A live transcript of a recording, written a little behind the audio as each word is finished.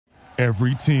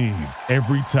Every team,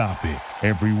 every topic,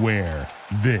 everywhere.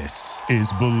 This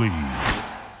is Believe.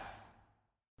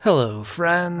 Hello,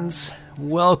 friends.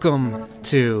 Welcome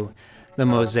to the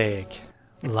Mosaic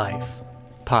Life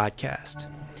Podcast.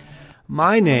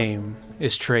 My name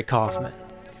is Trey Kaufman,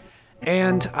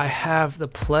 and I have the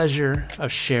pleasure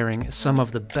of sharing some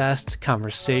of the best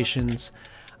conversations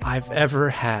I've ever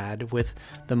had with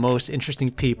the most interesting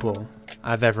people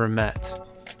I've ever met.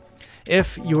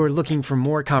 If you're looking for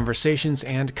more conversations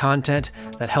and content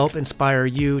that help inspire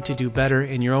you to do better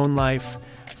in your own life,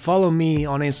 follow me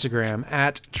on Instagram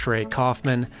at Trey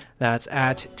Kaufman. That's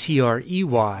at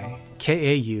TREYKAUFFMAN.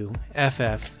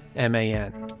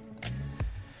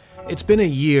 It's been a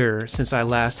year since I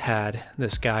last had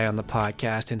this guy on the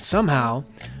podcast, and somehow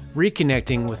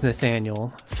reconnecting with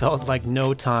Nathaniel felt like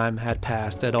no time had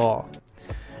passed at all.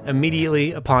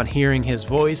 Immediately upon hearing his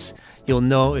voice, you'll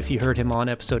know if you heard him on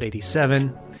episode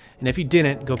 87, and if you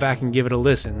didn't, go back and give it a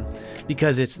listen,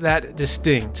 because it's that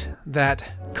distinct, that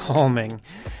calming,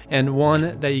 and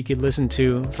one that you could listen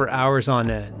to for hours on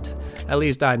end. At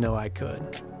least I know I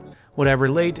could. What I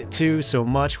relate to so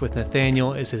much with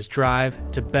Nathaniel is his drive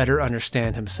to better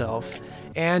understand himself,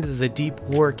 and the deep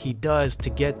work he does to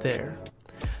get there.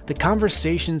 The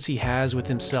conversations he has with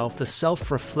himself, the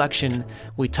self-reflection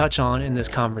we touch on in this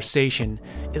conversation,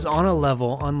 is on a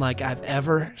level unlike I've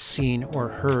ever seen or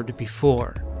heard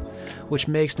before, which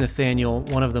makes Nathaniel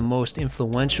one of the most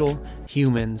influential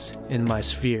humans in my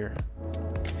sphere.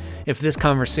 If this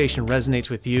conversation resonates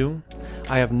with you,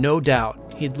 I have no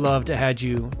doubt he'd love to add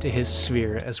you to his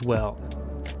sphere as well.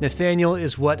 Nathaniel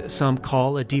is what some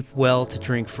call a deep well to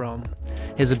drink from.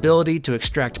 His ability to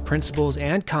extract principles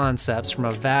and concepts from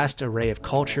a vast array of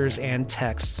cultures and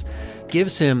texts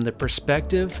gives him the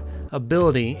perspective,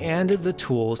 ability, and the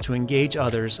tools to engage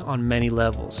others on many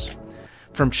levels.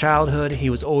 From childhood, he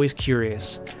was always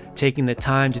curious, taking the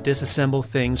time to disassemble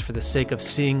things for the sake of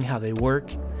seeing how they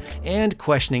work, and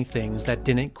questioning things that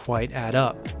didn't quite add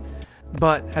up.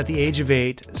 But at the age of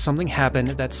 8, something happened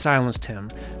that silenced him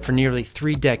for nearly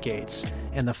 3 decades,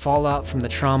 and the fallout from the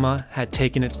trauma had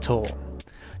taken its toll.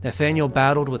 Nathaniel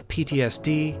battled with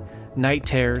PTSD, night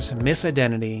terrors,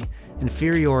 misidentity,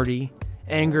 inferiority,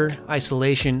 anger,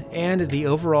 isolation, and the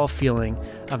overall feeling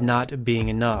of not being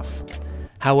enough.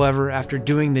 However, after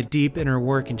doing the deep inner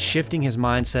work and shifting his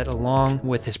mindset along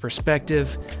with his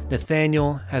perspective,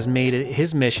 Nathaniel has made it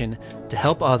his mission to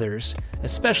help others,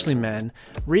 especially men,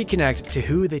 reconnect to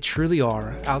who they truly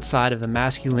are outside of the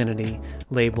masculinity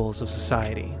labels of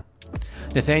society.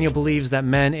 Nathaniel believes that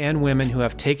men and women who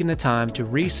have taken the time to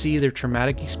re-see their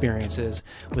traumatic experiences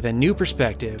with a new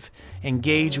perspective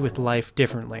engage with life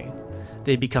differently.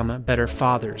 They become better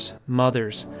fathers,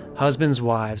 mothers, husbands,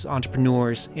 wives,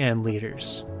 entrepreneurs, and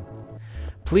leaders.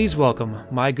 Please welcome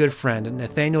my good friend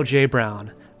Nathaniel J.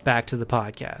 Brown back to the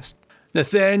podcast.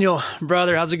 Nathaniel,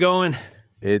 brother, how's it going?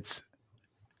 It's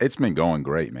been going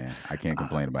great, man. I can't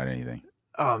complain about anything.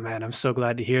 Oh man, I'm so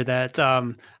glad to hear that. I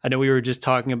know we were just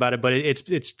talking about it, but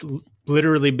it's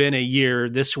literally been a year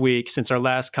this week since our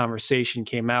last conversation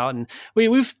came out, and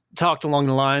we've talked along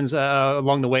the lines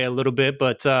along the way a little bit,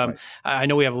 but right. I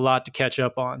know we have a lot to catch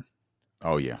up on.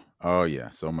 Oh yeah,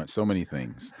 so many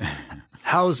things.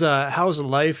 How's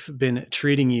life been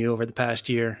treating you over the past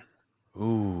year?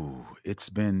 Ooh, it's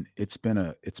been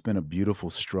a beautiful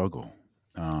struggle.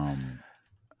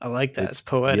 I like that. It's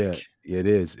poetic. Yeah, it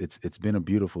is. It's been a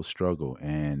beautiful struggle.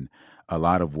 And a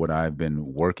lot of what I've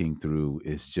been working through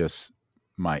is just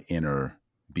my inner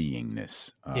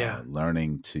beingness,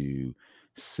 learning to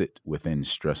sit within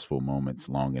stressful moments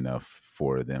long enough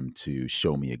for them to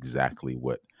show me exactly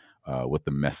what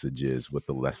the message is, what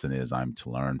the lesson is I'm to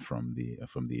learn from the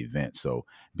event. So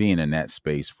being in that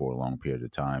space for a long period of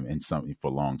time and something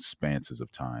for long spanses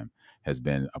of time has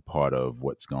been a part of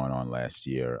what's going on last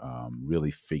year. Really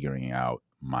figuring out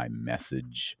my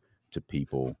message to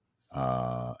people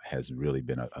has really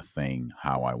been a thing.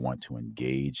 How I want to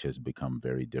engage has become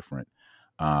very different.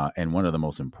 And one of the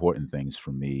most important things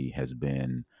for me has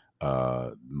been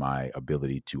my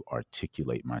ability to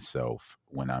articulate myself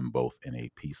when I'm both in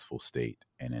a peaceful state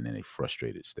and in a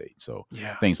frustrated state. So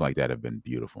things like that have been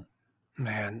beautiful.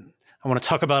 Man, I want to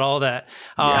talk about all that.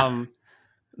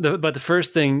 But the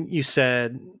first thing you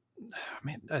said, I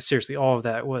mean, seriously, all of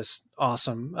that was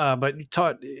awesome. But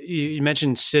you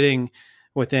mentioned sitting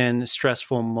within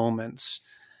stressful moments.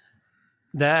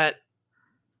 That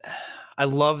I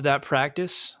love that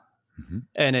practice,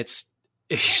 and it's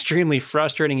extremely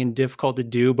frustrating and difficult to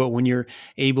do. But when you're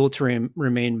able to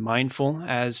remain mindful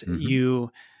as you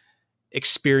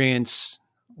experience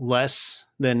less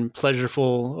than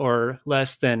pleasurable or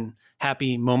less than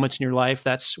happy moments in your life,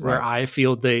 that's where Right. I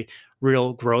feel the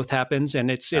real growth happens. And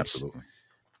Absolutely.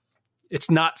 it's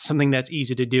not something that's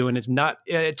easy to do, and it's not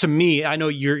to me. I know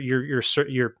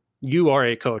you are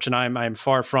a coach, and I'm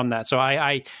far from that. So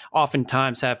I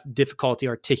oftentimes have difficulty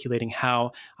articulating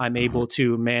how I'm able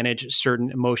to manage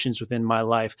certain emotions within my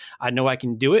life. I know I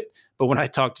can do it, but when I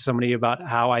talk to somebody about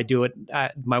how I do it,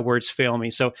 my words fail me.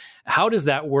 So how does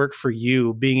that work for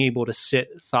you, being able to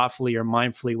sit thoughtfully or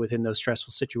mindfully within those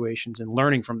stressful situations and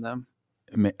learning from them?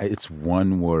 I mean, it's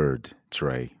one word,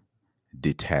 Trey: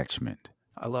 detachment.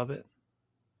 I love it.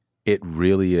 It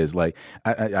really is. Like,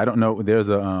 I don't know. There's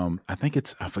I think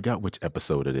I forgot which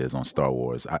episode it is on Star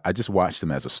Wars. I just watched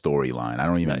them as a storyline. I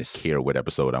don't even care what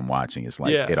episode I'm watching. It's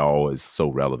like, it all is so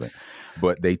relevant.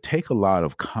 But they take a lot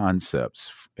of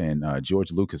concepts, and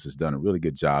George Lucas has done a really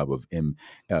good job of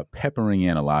peppering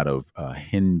in a lot of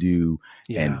Hindu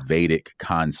and Vedic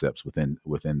concepts within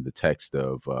the text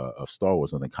of Star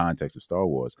Wars, within the context of Star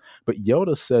Wars. But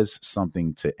Yoda says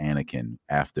something to Anakin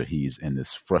after he's in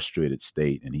this frustrated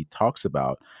state, and he talks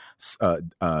about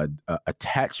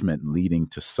attachment leading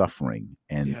to suffering,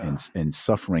 and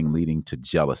suffering leading to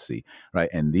jealousy, right?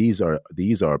 And these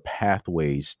are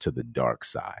pathways to the dark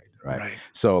side, right?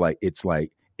 So like, it's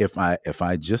like, if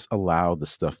I just allow the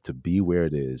stuff to be where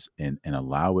it is and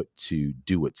allow it to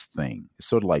do its thing, it's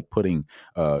sort of like putting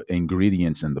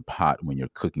ingredients in the pot when you're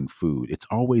cooking food. It's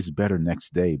always better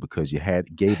next day because you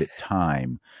gave it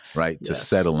time, right, to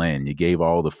settle in. You gave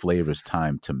all the flavors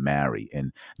time to marry.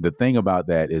 And the thing about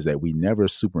that is that we never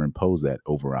superimpose that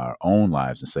over our own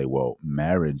lives and say, well,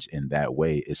 marriage in that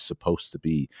way is supposed to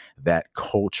be that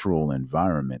cultural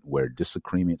environment where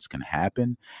disagreements can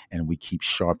happen and we keep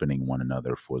sharpening one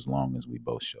another for as long as we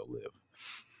both shall live.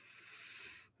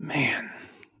 Man,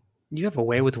 you have a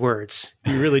way with words.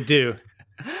 You really do.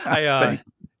 I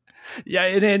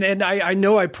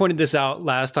know I pointed this out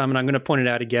last time, and I'm going to point it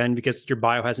out again because your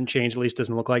bio hasn't changed, at least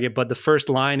doesn't look like it. But the first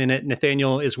line in it,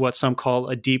 Nathaniel is what some call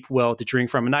a deep well to drink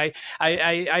from. And I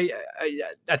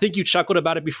think you chuckled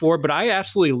about it before, but I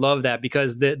absolutely love that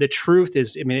because the truth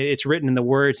is, I mean, it's written in the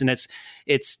words, and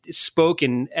it's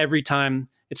spoken every time.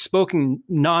 It's spoken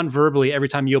non-verbally every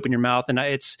time you open your mouth, and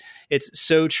it's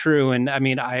so true. And I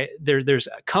mean, there's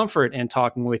comfort in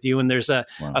talking with you, and there's a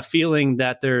feeling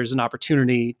that there's an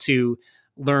opportunity to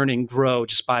learn and grow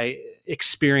just by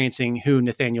experiencing who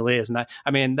Nathaniel is. And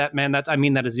I mean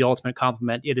that is the ultimate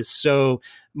compliment. It is so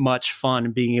much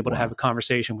fun being able to have a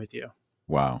conversation with you.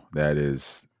 Wow,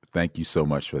 Thank you so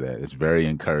much for that. It's very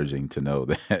encouraging to know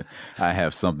that I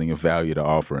have something of value to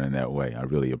offer in that way. I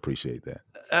really appreciate that.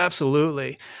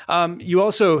 Absolutely. You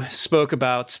also spoke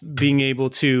about being able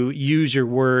to use your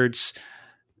words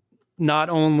not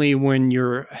only when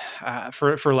you're,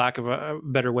 for lack of a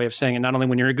better way of saying it, not only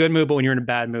when you're in a good mood, but when you're in a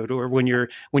bad mood or when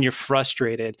you're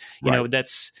frustrated. You know,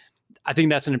 I think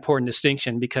that's an important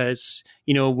distinction because,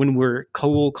 you know, when we're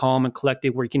cool, calm, and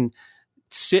collected, where you can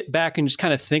sit back and just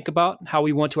kind of think about how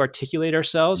we want to articulate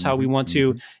ourselves, how we want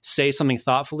to say something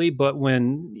thoughtfully. But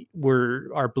when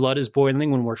our blood is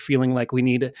boiling, when we're feeling like we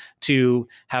need to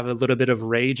have a little bit of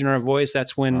rage in our voice,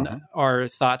 that's when our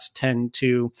thoughts tend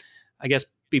to, I guess,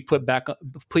 be put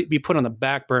on the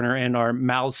back burner, and our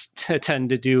mouths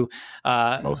tend to do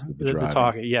most of the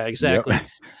talking. Yeah, exactly.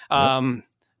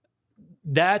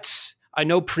 Yep. I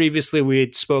know previously we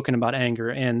had spoken about anger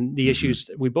and the issues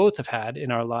that we both have had in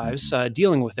our lives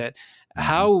dealing with it.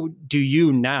 How do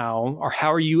you now, or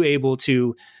how are you able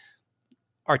to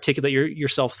articulate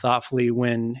yourself thoughtfully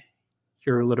when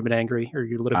you're a little bit angry or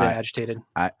you're a little bit agitated?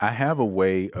 I have a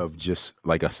way of just,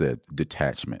 like I said,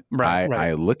 detachment. Right.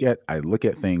 I look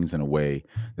at things in a way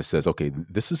that says, okay,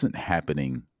 this isn't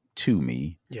happening to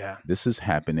me. Yeah. This is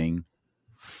happening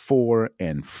for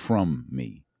and from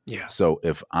me. Yeah. So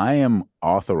if I am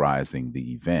authorizing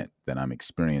the event that I'm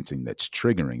experiencing that's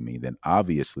triggering me, then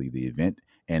obviously the event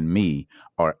and me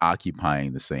are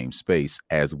occupying the same space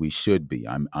as we should be.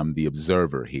 I'm the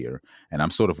observer here, and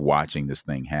I'm sort of watching this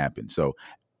thing happen. So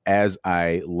as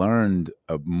I learned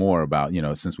more about, you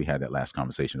know, since we had that last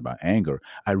conversation about anger,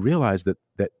 I realized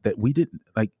that we didn't,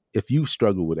 like, if you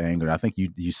struggle with anger, and I think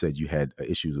you said you had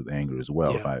issues with anger as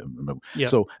well, if I remember. Yeah.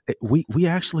 So we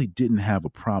actually didn't have a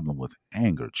problem with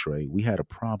anger, Trey. We had a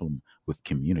problem with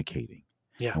communicating.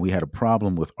 Yeah. And we had a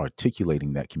problem with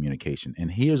articulating that communication. And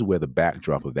here's where the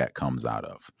backdrop of that comes out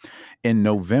of. In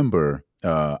November,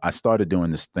 I started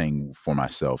doing this thing for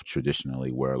myself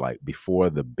traditionally where, like, before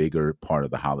the bigger part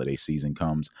of the holiday season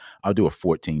comes, I'll do a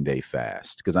 14-day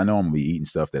fast because I know I'm going to be eating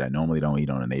stuff that I normally don't eat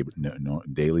on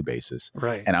a daily basis.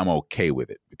 Right. And I'm okay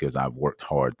with it because I've worked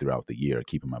hard throughout the year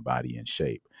keeping my body in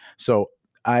shape. So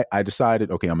I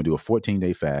decided, okay, I'm gonna do a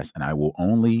 14-day fast, and I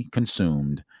only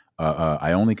consumed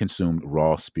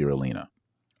raw spirulina.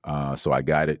 So I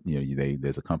got it.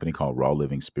 There's a company called Raw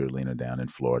Living Spirulina down in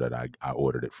Florida that I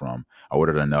ordered it from. I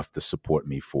ordered enough to support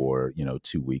me for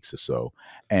 2 weeks or so,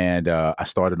 and I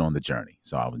started on the journey.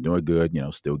 So I was doing good.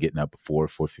 Still getting up at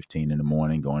 4:15 in the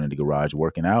morning, going in the garage,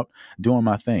 working out, doing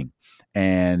my thing.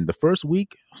 And the first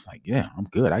week, I was like, "Yeah, I'm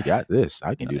good. I got this.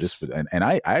 I can do this." And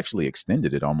I actually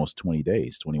extended it almost 20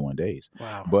 days, 21 days.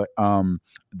 Wow. But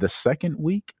the second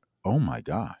week, oh my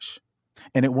gosh.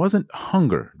 And it wasn't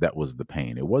hunger that was the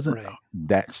pain. It wasn't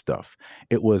that stuff.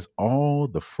 It was all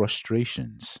the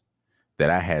frustrations that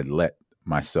I had let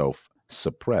myself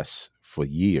suppress for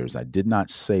years. I did not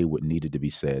say what needed to be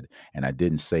said, and I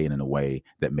didn't say it in a way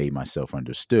that made myself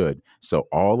understood. So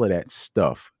all of that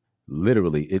stuff,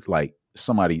 literally, it's like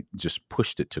somebody just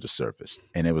pushed it to the surface.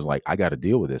 And it was like, I got to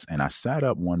deal with this. And I sat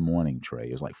up one morning, Trey.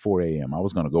 It was like 4 a.m. I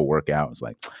was going to go work out. It's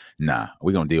like, nah,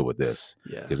 we're going to deal with this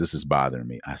because this is bothering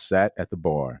me. I sat at the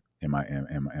bar in my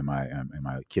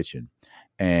kitchen,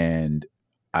 and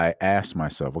I asked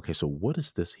myself, okay, so what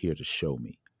is this here to show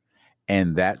me?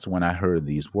 And that's when I heard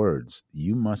these words: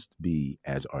 you must be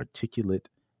as articulate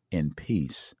in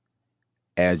peace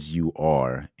as you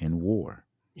are in war.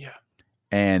 Yeah.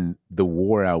 And the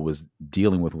war I was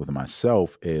dealing with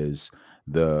myself is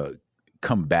the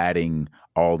combating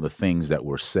all the things that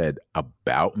were said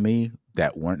about me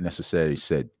that weren't necessarily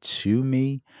said to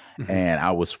me. Mm-hmm. And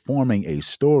I was forming a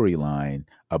storyline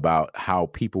about how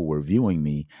people were viewing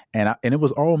me. And it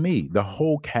was all me, the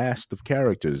whole cast of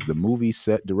characters, the movie,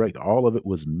 set, direct, all of it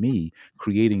was me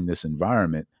creating this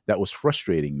environment that was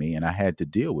frustrating me. And I had to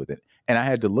deal with it. And I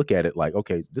had to look at it like,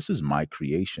 okay, this is my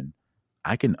creation.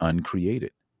 I can uncreate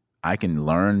it. I can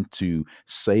learn to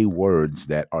say words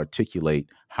that articulate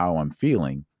how I'm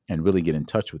feeling and really get in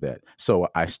touch with that. So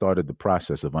I started the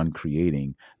process of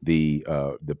uncreating the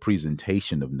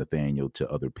presentation of Nathaniel to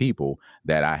other people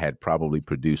that I had probably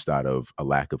produced out of a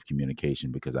lack of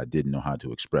communication because I didn't know how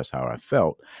to express how I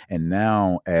felt. And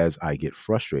now as I get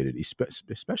frustrated,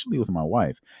 especially with my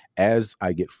wife, as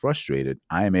I get frustrated,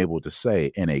 I am able to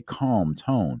say in a calm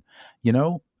tone,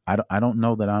 I don't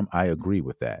know that I agree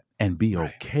with that, and be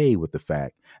okay with the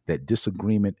fact that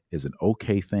disagreement is an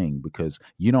okay thing because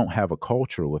you don't have a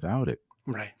culture without it.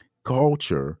 Right.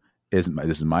 Culture this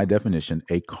is my definition.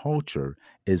 A culture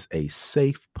is a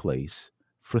safe place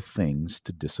for things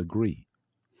to disagree.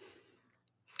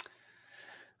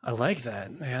 I like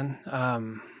that, man.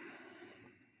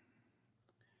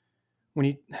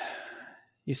 When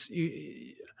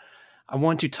I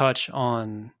want to touch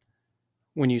on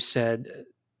when you said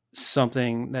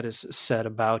something that is said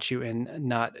about you and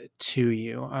not to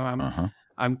you.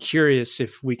 I'm curious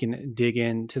if we can dig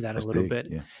into that a little bit.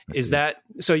 Yeah, is that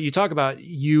so? You talk about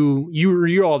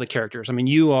you're all the characters. I mean,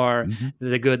 you are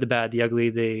the good, the bad, the ugly,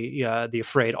 the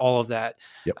afraid, all of that.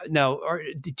 Yep. Now,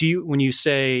 when you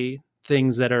say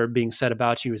things that are being said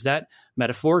about you, is that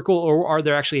metaphorical, or are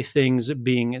there actually things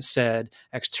being said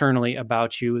externally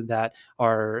about you that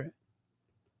are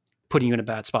putting you in a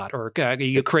bad spot, or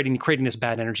you're creating this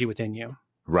bad energy within you?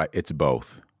 Right. It's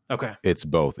both. Okay. It's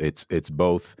both. It's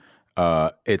both.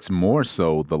 It's more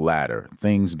so the latter,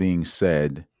 things being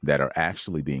said that are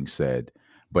actually being said,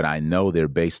 but I know they're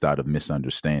based out of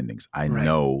misunderstandings. I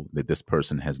know that this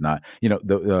person has not,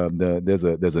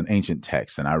 there's an ancient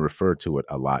text, and I refer to it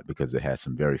a lot because it has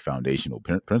some very foundational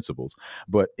principles.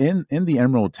 But in the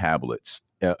Emerald Tablets,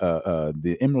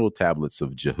 the Emerald Tablets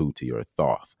of Jehuti or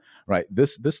Thoth, right?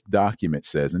 This document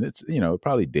says, and it's, it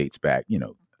probably dates back,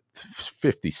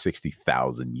 50,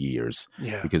 60,000 years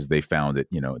because they found it,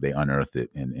 they unearthed it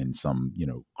in some,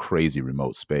 crazy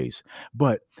remote space.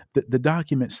 But the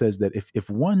document says that if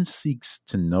one seeks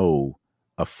to know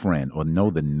a friend or know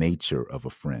the nature of a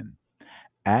friend,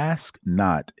 ask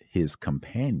not his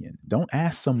companion. Don't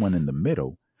ask someone in the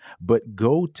middle, but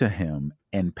go to him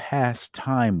and pass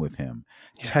time with him,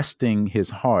 testing his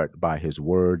heart by his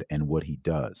word and what he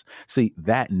does. See,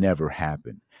 that never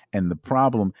happened. And the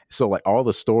problem, so like all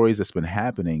the stories that's been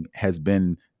happening has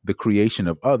been the creation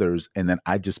of others, and then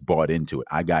I just bought into it.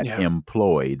 I got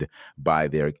employed by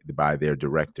their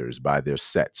directors, by their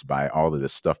sets, by all of the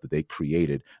stuff that they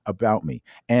created about me.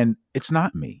 And it's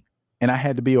not me. And I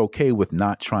had to be okay with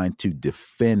not trying to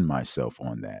defend myself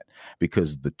on that,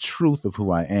 because the truth of who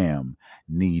I am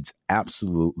needs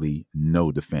absolutely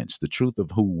no defense. The truth of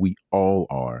who we all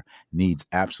are needs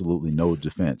absolutely no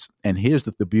defense. And here's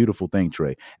the beautiful thing,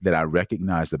 Trey, that I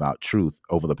recognized about truth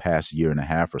over the past year and a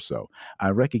half or so.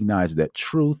 I recognized that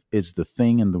truth is the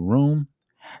thing in the room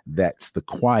that's the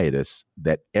quietest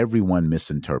that everyone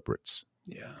misinterprets.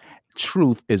 Yeah.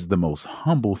 truth is the most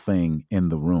humble thing in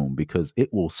the room because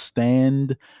it will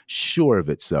stand sure of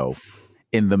itself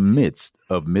in the midst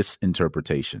of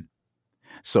misinterpretation.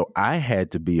 So I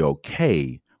had to be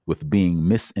okay with being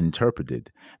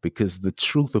misinterpreted because the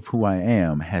truth of who I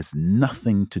am has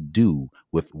nothing to do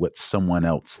with what someone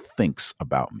else thinks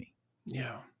about me.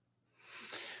 Yeah.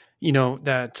 You know,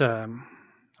 that,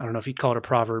 I don't know if you'd call it a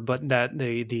proverb, but that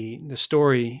the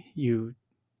story you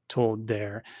told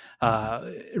there,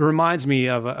 it reminds me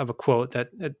of a quote that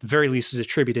at the very least is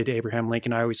attributed to Abraham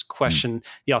Lincoln. I always question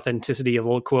the authenticity of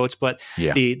old quotes, but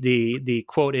Yeah. the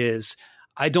quote is,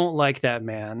 "I don't like that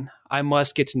man. I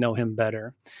must get to know him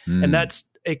better." And that's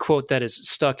a quote that is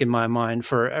stuck in my mind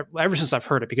for ever since I've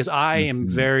heard it, because I am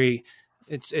very,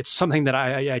 it's something that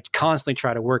I constantly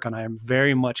try to work on. I am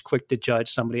very much quick to judge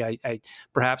somebody I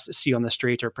perhaps see on the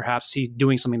street, or perhaps see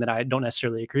doing something that I don't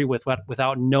necessarily agree with,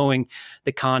 without knowing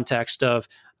the context of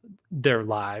their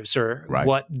lives or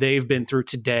what they've been through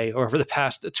today or over the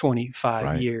past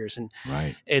 25 years. And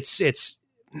it's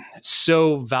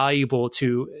so valuable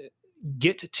to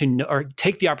get to know, or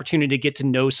take the opportunity to get to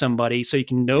know somebody so you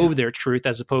can know their truth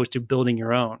as opposed to building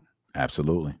your own.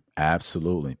 Absolutely.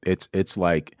 Absolutely. It's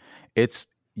like,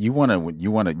 you want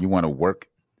to work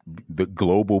the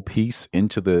global peace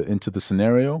into the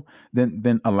scenario,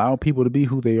 then allow people to be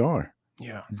who they are.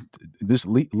 Yeah. Just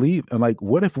leave. Like,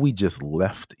 what if we just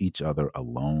left each other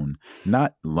alone,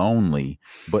 not lonely,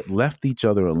 but left each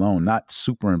other alone, not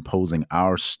superimposing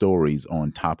our stories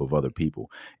on top of other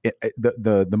people.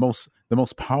 The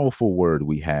most powerful word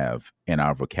we have in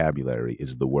our vocabulary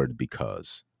is the word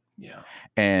because. Yeah.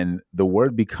 And the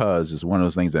word because is one of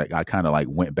those things that I kind of like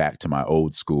went back to my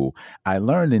old school. I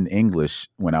learned in English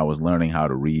when I was learning how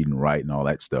to read and write and all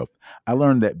that stuff. I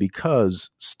learned that because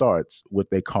starts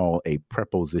what they call a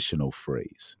prepositional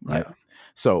phrase, right? Yeah.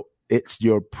 So it's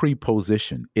your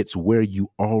preposition. It's where you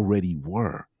already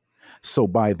were. So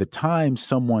by the time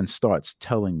someone starts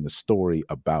telling the story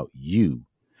about you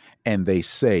and they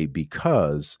say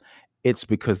because, it's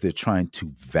because they're trying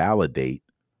to validate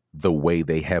the way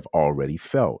they have already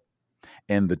felt.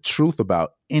 And the truth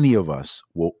about any of us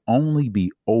will only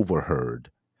be overheard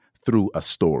through a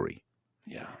story.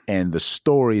 Yeah. And the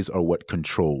stories are what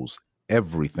controls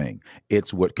everything.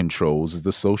 It's what controls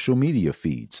the social media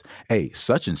feeds. Hey,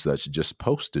 such and such just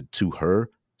posted to her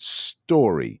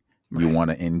story. You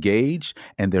want to engage,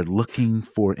 and they're looking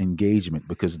for engagement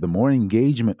because the more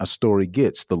engagement a story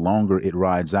gets, the longer it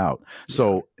rides out.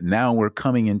 So now we're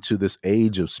coming into this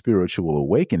age of spiritual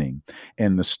awakening,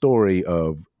 and the story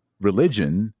of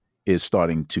religion is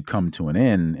starting to come to an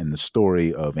end, and the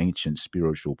story of ancient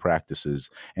spiritual practices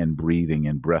and breathing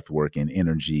and breath work and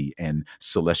energy and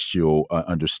celestial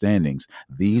understandings,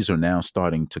 these are now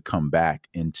starting to come back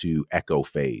into echo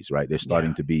phase, right? They're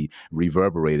starting to be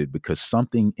reverberated because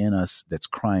something in us that's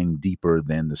crying deeper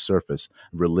than the surface.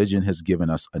 Religion has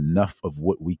given us enough of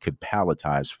what we could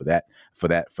palletize for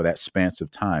that span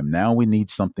of time. Now we need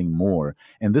something more.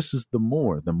 And this is the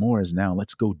more. The more is now,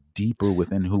 let's go deeper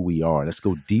within who we are. Let's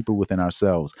go deeper within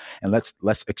ourselves, and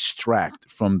let's extract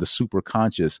from the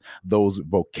superconscious those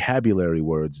vocabulary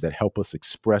words that help us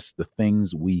express the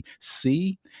things we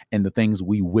see and the things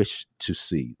we wish to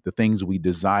see, the things we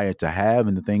desire to have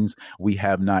and the things we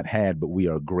have not had but we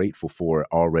are grateful for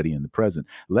already in the present.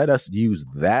 Let us use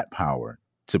that power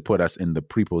to put us in the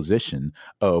preposition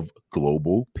of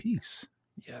global peace.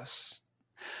 Yes.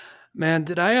 Man,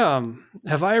 did I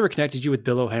have I ever connected you with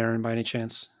Bill O'Haron by any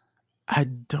chance? I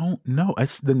don't know.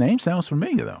 The name sounds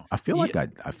familiar, though. I feel like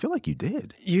I feel like you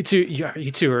did. You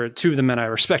two are two of the men I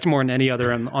respect more than any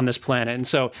other on this planet. And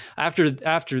so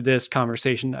after this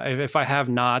conversation, if I have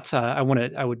not, I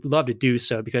would love to do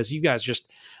so, because you guys are just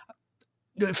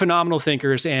phenomenal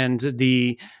thinkers, and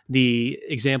the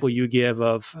example you give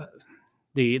of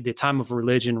the time of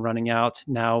religion running out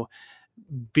now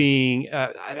being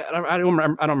I don't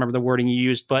remember the wording you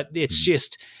used, but it's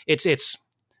just it's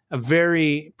a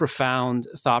very profound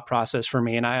thought process for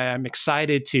me. And I'm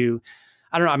excited to,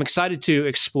 I'm excited to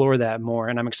explore that more.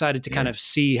 And I'm excited to kind of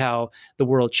see how the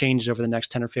world changes over the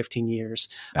next 10 or 15 years.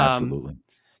 Absolutely.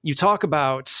 You talk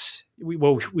about, we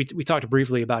talked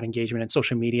briefly about engagement and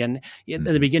social media. And in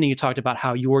the beginning, you talked about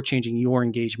how you're changing your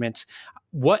engagement.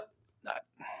 What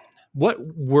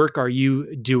work are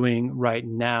you doing right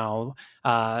now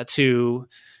to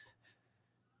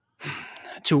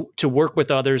work with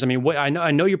others? I mean,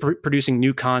 I know you're producing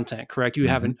new content, correct? You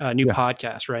have a new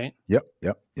podcast, right? Yep.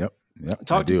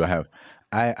 I do.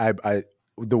 I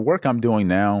the work I'm doing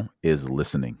now is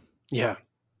listening. Yeah.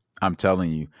 I'm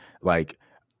telling you, like,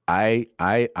 I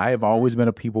have always been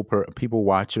a people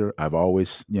watcher. I've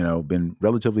always, been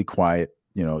relatively quiet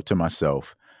to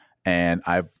myself. And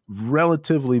I've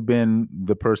relatively been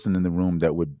the person in the room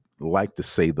that would like to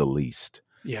say the least.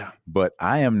 Yeah. But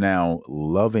I am now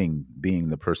loving being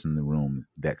the person in the room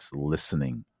that's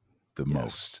listening the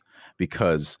most,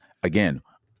 because again,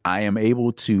 I am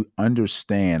able to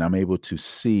understand, I'm able to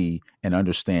see and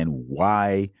understand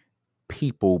why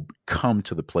people come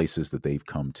to the places that they've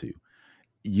come to.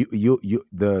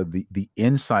 The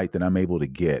insight that I'm able to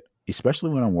get, especially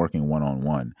when I'm working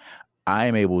one-on-one, I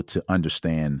am able to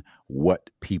understand what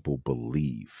people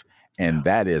believe. And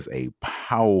that is a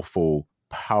powerful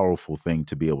thing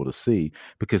to be able to see,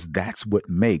 because that's what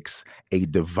makes a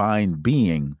divine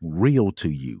being real to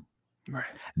you. Right.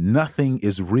 Nothing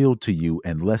is real to you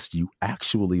unless you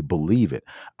actually believe it.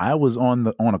 I was on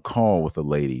a call with a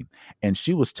lady, and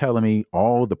she was telling me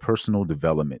all the personal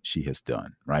development she has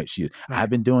done. Right? I've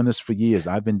been doing this for years.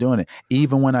 I've been doing it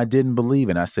even when I didn't believe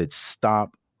it. I said,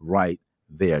 stop right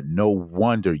there. No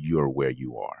wonder you're where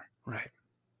you are. Right.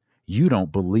 You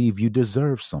don't believe you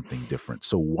deserve something different.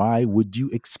 So why would you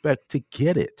expect to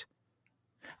get it?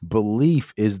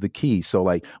 Belief is the key. So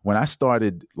like when I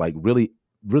started like really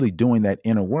doing that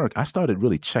inner work, I started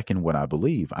really checking what I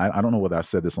believe. I don't know whether I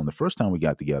said this on the first time we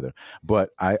got together,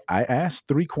 but I asked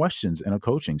 3 questions in a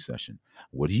coaching session.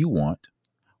 What do you want?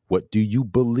 What do you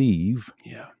believe?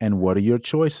 Yeah. And what are your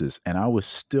choices? And I was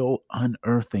still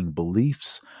unearthing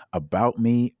beliefs about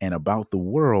me and about the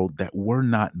world that were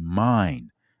not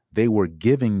mine. They were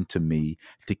given to me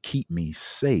to keep me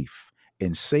safe.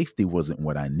 And safety wasn't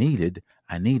what I needed.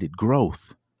 I needed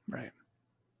growth. Right.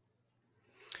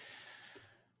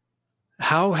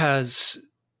 How has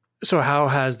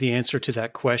the answer to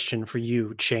that question for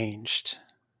you changed?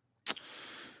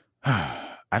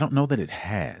 I don't know that it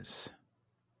has.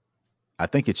 I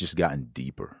think it's just gotten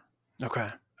deeper. Okay.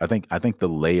 I think the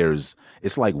layers,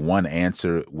 it's like one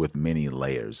answer with many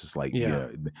layers. It's like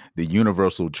the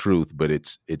universal truth, but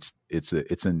it's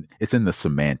in the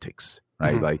semantics,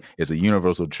 right? Mm-hmm. Like it's a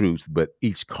universal truth, but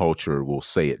each culture will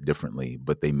say it differently,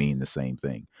 but they mean the same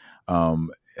thing.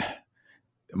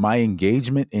 My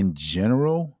engagement in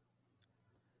general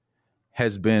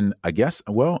has been, I guess,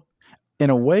 well,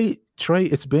 in a way, Trey,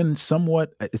 it's been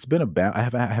about, I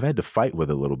have had to fight with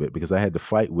it a little bit, because I had to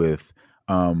fight with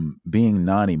being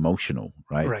non-emotional,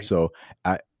 right? So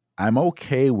I'm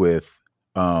okay with,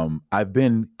 I've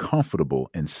been comfortable,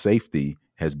 and safety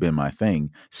has been my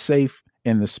thing. Safe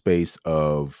in the space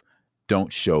of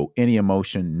don't show any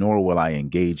emotion, nor will I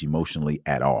engage emotionally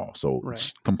at all. So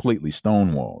it's completely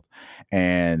stonewalled.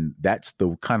 And that's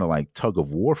the kind of like tug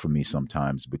of war for me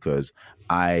sometimes, because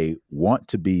I want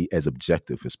to be as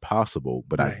objective as possible,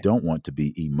 but I don't want to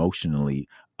be emotionally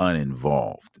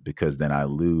uninvolved, because then I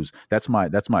lose. That's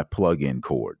my plug-in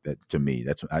chord. That, to me,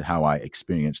 that's how I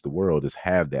experience the world, is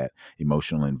have that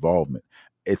emotional involvement.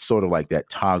 It's sort of like that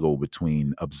toggle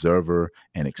between observer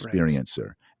and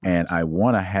experiencer. And I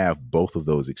want to have both of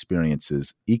those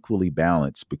experiences equally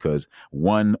balanced, because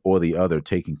one or the other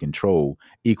taking control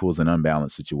equals an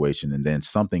unbalanced situation. And then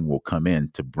something will come in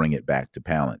to bring it back to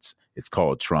balance. It's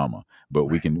called trauma, but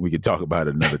we can talk about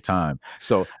it another time.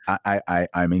 So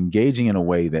I'm engaging in a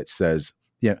way that says,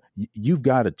 you've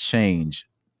got to change.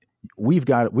 We've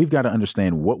got to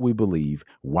understand what we believe,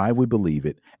 why we believe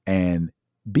it, and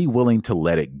be willing to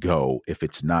let it go if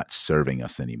it's not serving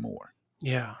us anymore.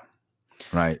 Yeah.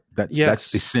 Right.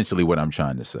 That's essentially what I'm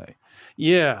trying to say.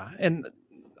 Yeah. And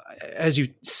as you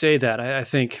say that, I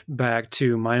think back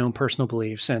to my own personal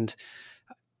beliefs, and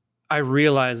I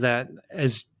realize that,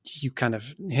 as you kind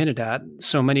of hinted at,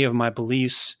 so many of my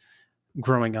beliefs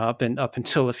growing up and up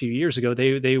until a few years ago,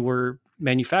 they were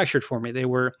manufactured for me. They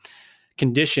were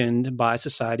conditioned by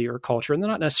society or culture, and they're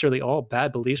not necessarily all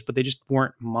bad beliefs, but they just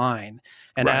weren't mine.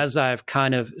 And as I've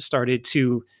kind of started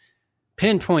to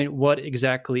pinpoint what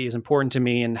exactly is important to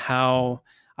me and how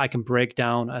I can break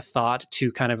down a thought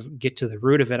to kind of get to the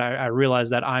root of it, I realize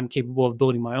that I'm capable of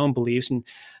building my own beliefs, and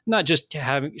not just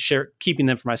keeping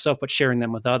them for myself, but sharing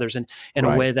them with others, and in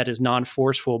a way that is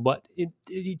non-forceful, but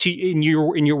in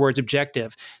your words,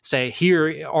 objective. Say,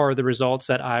 here are the results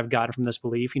that I've gotten from this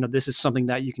belief. This is something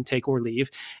that you can take or leave,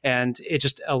 and it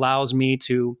just allows me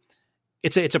to.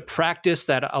 It's a practice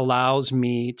that allows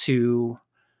me to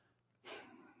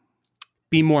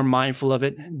be more mindful of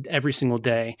it every single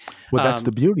day. Well, that's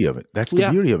the beauty of it. That's the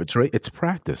beauty of it, Trey. It's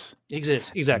practice.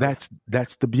 Exactly.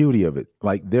 That's the beauty of it.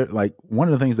 Like one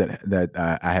of the things that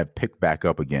I have picked back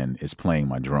up again is playing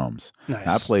my drums. Nice.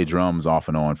 I play drums off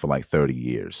and on for like 30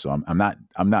 years. So I'm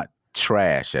not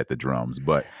trash at the drums,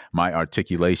 but my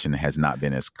articulation has not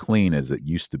been as clean as it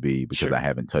used to be, because I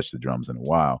haven't touched the drums in a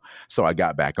while. So I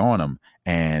got back on them,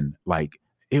 and like,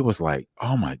 it was like,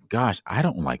 oh my gosh, I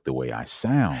don't like the way I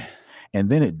sound. And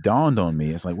then it dawned on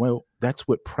me, it's like, well, that's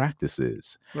what practice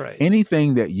is. Right.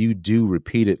 Anything that you do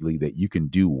repeatedly that you can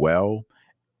do well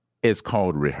is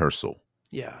called rehearsal.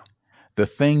 Yeah. The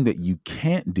thing that you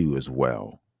can't do as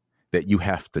well, that you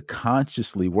have to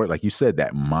consciously work, like you said,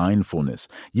 that mindfulness,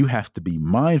 you have to be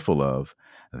mindful of,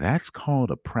 that's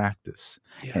called a practice.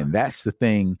 Yeah. And that's the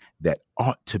thing that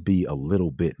ought to be a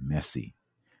little bit messy.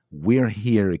 We're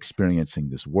here experiencing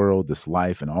this world, this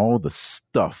life, and all the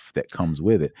stuff that comes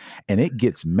with it. And it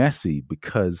gets messy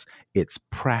because it's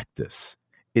practice.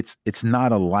 It's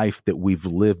not a life that we've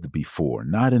lived before,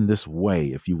 not in this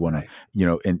way. If you want Right.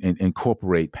 to,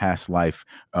 incorporate past life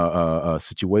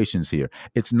situations here,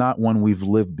 it's not one we've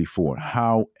lived before.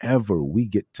 However, we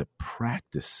get to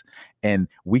practice, and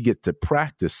we get to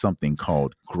practice something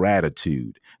called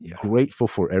gratitude. Yeah. Grateful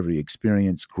for every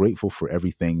experience, grateful for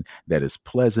everything that is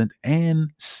pleasant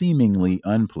and seemingly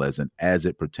unpleasant as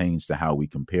it pertains to how we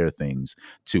compare things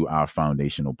to our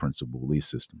foundational principle belief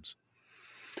systems.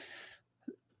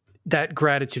 That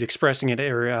gratitude, expressing it,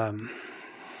 or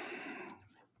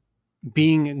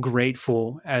being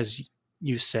grateful, as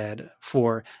you said,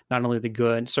 for not only the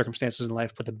good circumstances in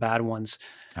life, but the bad ones.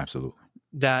 Absolutely.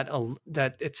 That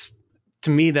it's,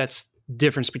 to me, that's the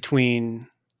difference between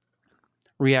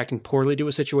reacting poorly to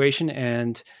a situation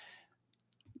and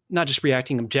not just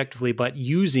reacting objectively, but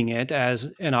using it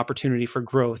as an opportunity for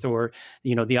growth, or,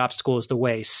 the obstacle is the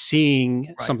way,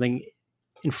 seeing something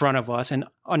in front of us and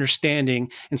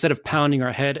understanding, instead of pounding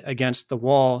our head against the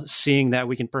wall, seeing that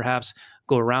we can perhaps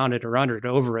go around it or under it,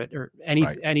 over it, or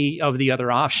any of the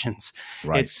other options.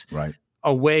 It's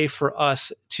a way for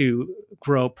us to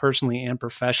grow personally and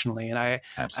professionally. And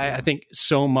I think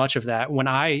so much of that, when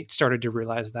I started to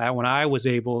realize that, when I was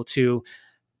able to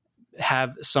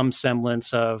have some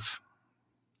semblance of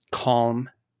calm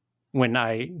when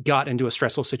I got into a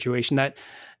stressful situation, that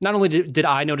not only did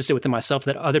I notice it within myself,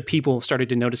 that other people started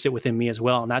to notice it within me as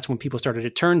well. And that's when people started to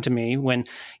turn to me when,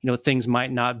 things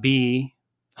might not be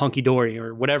hunky dory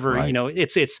or whatever.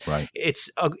 It's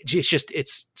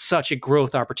such a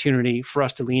growth opportunity for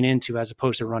us to lean into, as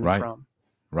opposed to running from.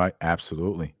 Right.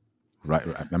 Absolutely. Right.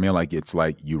 I mean, it's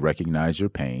like you recognize your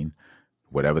pain,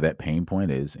 whatever that pain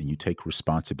point is, and you take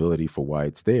responsibility for why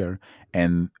it's there.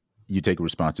 And you take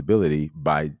responsibility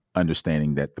by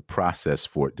understanding that the process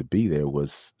for it to be there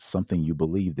was something you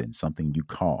believed in, something you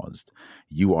caused.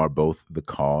 You are both the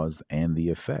cause and the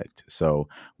effect. So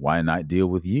why not deal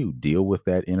with you? Deal with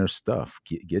that inner stuff.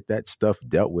 Get that stuff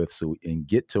dealt with, and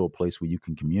get to a place where you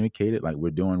can communicate it like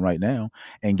we're doing right now,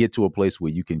 and get to a place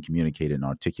where you can communicate it and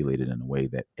articulate it in a way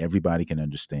that everybody can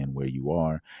understand where you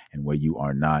are and where you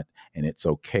are not. And it's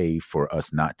okay for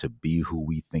us not to be who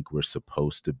we think we're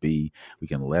supposed to be. We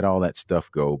can let all that stuff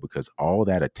go, because all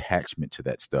that attachment to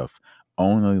that stuff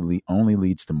only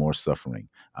leads to more suffering.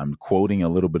 I'm quoting a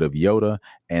little bit of Yoda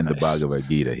and the Bhagavad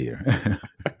Gita here.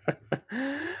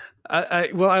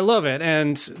 I love it.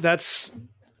 And that's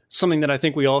something that I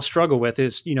think we all struggle with,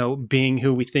 is, being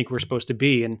who we think we're supposed to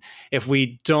be. And if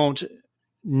we don't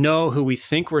know who we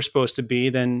think we're supposed to be,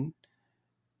 then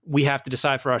we have to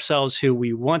decide for ourselves who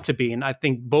we want to be. And I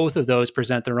think both of those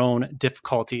present their own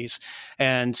difficulties.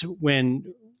 And when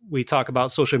we talk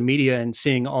about social media and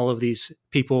seeing all of these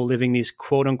people living these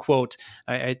quote unquote,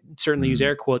 I certainly use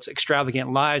air quotes,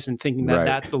 extravagant lives, and thinking that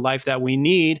that's the life that we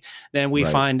need, then we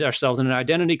find ourselves in an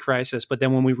identity crisis. But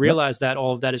then when we realize that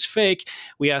all of that is fake,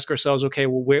 we ask ourselves, okay,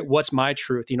 well, what's my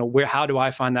truth? How do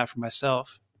I find that for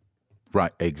myself?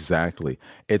 Right. Exactly.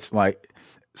 It's like,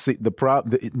 see, the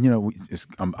problem,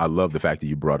 I love the fact that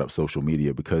you brought up social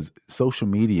media, because social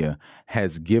media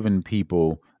has given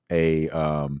people a,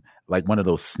 like one of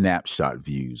those snapshot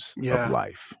views of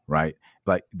life, right?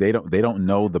 Like they don't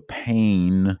know the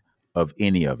pain of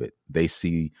any of it. They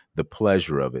see the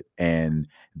pleasure of it, and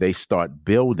they start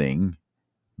building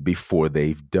before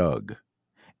they've dug.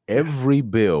 Every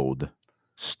build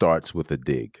starts with a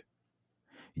dig.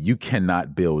 You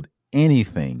cannot build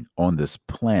anything on this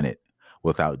planet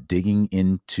without digging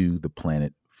into the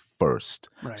planet first.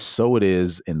 Right. So it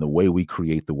is in the way we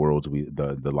create the worlds,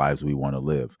 the lives we want to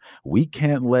live. We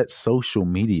can't let social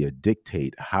media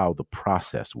dictate how the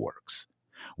process works.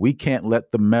 We can't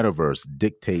let the metaverse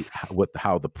dictate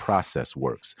how the process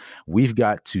works. We've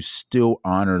got to still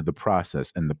honor the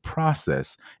process, and the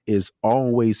process is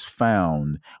always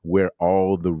found where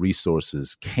all the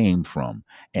resources came from,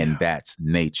 and that's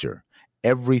nature.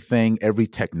 Everything, every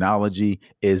technology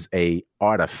is a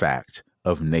artifact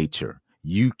of nature.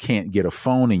 You can't get a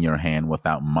phone in your hand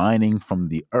without mining from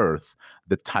the earth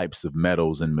the types of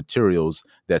metals and materials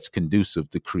that's conducive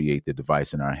to create the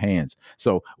device in our hands.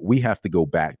 So we have to go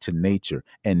back to nature,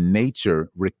 and nature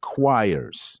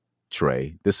requires,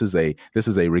 Trey, this is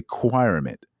a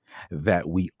requirement that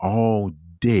we all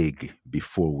dig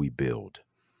before we build.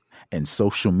 And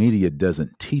social media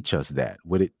doesn't teach us that.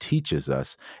 What it teaches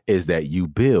us is that you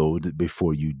build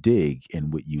before you dig,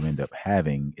 and what you end up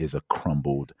having is a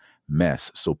crumbled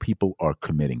mess. So people are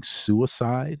committing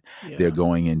suicide. Yeah. They're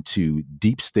going into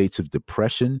deep states of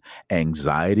depression.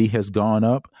 Anxiety has gone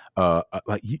up.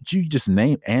 Like you just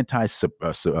named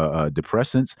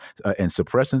antidepressants and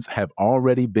suppressants have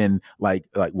already been like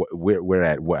we're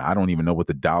at what I don't even know what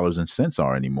the dollars and cents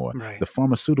are anymore. Right. The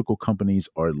pharmaceutical companies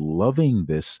are loving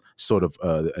this sort of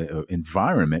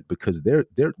environment because they're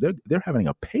having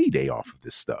a payday off of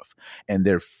this stuff, and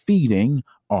they're feeding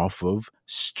off of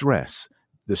stress.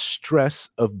 The stress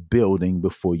of building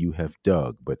before you have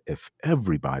dug. But if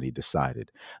everybody decided,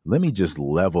 let me just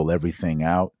level everything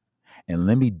out and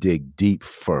let me dig deep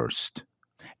first,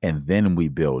 and then we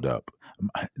build up.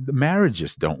 The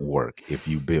marriages don't work if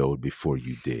you build before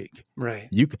you dig. Right.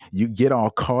 You get all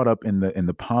caught up in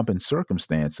the pomp and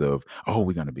circumstance of, oh,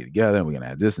 we're going to be together, we're going to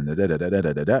have this and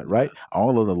da, right?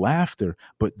 All of the laughter,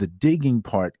 but the digging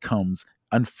part comes,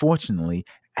 unfortunately,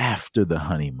 after the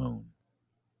honeymoon.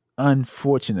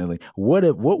 Unfortunately, what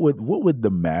would the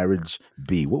marriage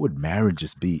be? What would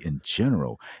marriages be in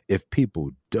general if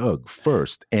people dug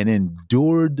first and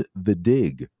endured the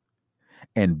dig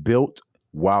and built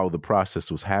while the process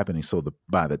was happening? So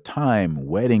by the time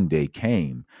wedding day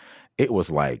came, it was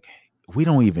like, we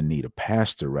don't even need a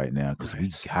pastor right now because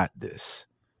we got this.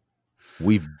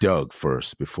 We've dug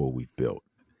first before we've built.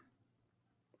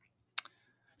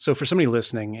 So for somebody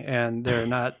listening and they're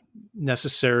not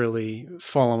necessarily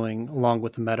following along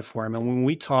with the metaphor, I mean, when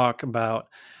we talk about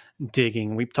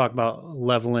digging, we talk about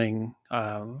leveling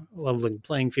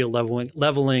playing field,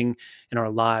 leveling in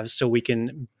our lives so we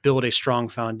can build a strong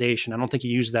foundation. I don't think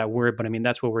you use that word, but I mean,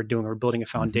 that's what we're doing. We're building a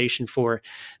foundation for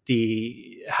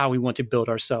how we want to build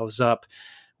ourselves up.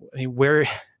 I mean,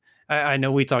 I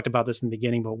know we talked about this in the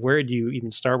beginning, but where do you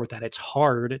even start with that? It's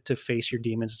hard to face your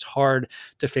demons. It's hard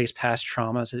to face past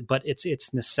traumas, but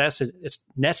it's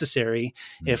necessary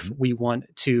if we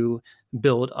want to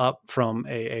build up from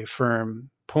a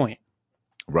firm point.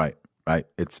 Right.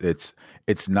 It's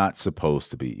not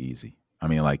supposed to be easy. I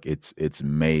mean, like it's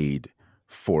made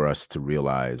for us to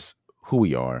realize who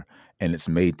we are, and it's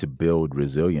made to build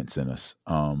resilience in us.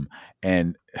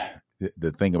 And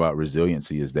the thing about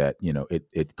resiliency is that,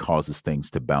 it causes things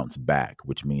to bounce back,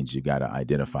 which means you got to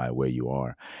identify where you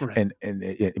are. Right.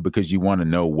 And because you want to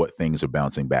know what things are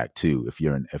bouncing back to. If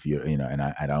you're, and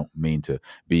I don't mean to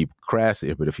be crass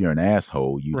here, but if you're an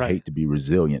asshole, you'd hate to be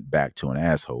resilient back to an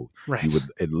asshole. Right. You would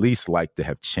at least like to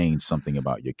have changed something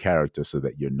about your character so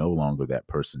that you're no longer that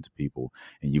person to people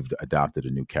and you've adopted a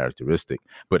new characteristic.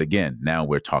 But again, now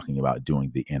we're talking about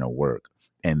doing the inner work,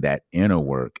 and that inner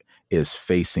work is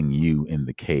facing you in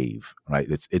the cave, right?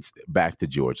 It's back to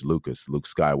George Lucas. Luke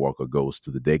Skywalker goes to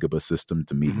the Dagobah system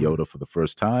to meet Yoda for the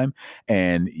first time,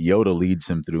 and Yoda leads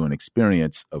him through an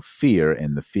experience of fear,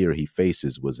 and the fear he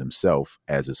faces was himself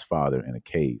as his father in a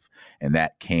cave, and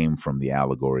that came from the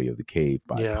allegory of the cave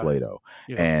by Plato.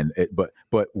 Yeah. And but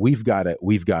we've got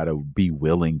to be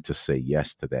willing to say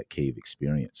yes to that cave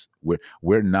experience.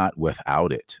 We're not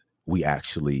without it. We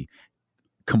actually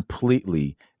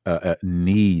completely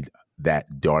need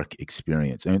that dark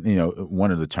experience. And,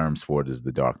 one of the terms for it is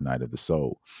the dark night of the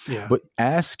soul. Yeah. But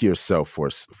ask yourself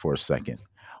for a second,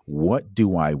 what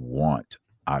do I want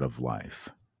out of life?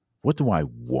 What do I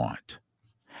want?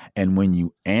 And when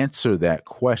you answer that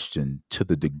question to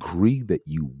the degree that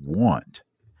you want,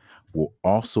 will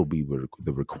also be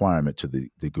the requirement to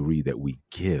the degree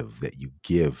that you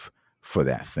give for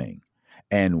that thing.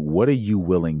 And what are you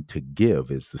willing to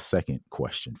give is the second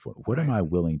question for it. What am I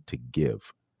willing to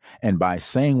give? And by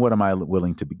saying, what am I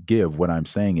willing to give? What I'm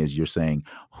saying is you're saying,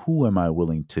 who am I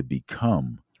willing to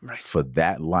become for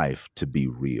that life to be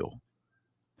real?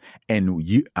 And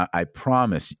I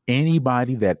promise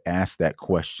anybody that asks that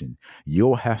question,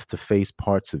 you'll have to face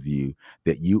parts of you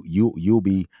that you'll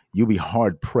be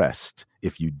hard pressed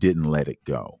if you didn't let it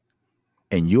go.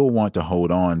 And you'll want to hold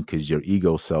on because your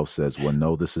ego self says, well,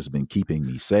 no, this has been keeping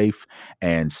me safe.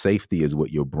 And safety is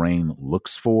what your brain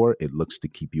looks for. It looks to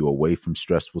keep you away from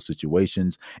stressful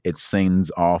situations. It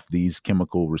sends off these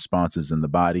chemical responses in the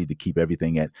body to keep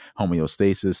everything at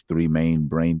homeostasis. Three main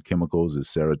brain chemicals is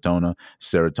serotonin,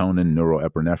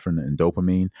 neuroepinephrine, and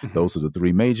dopamine. Mm-hmm. Those are the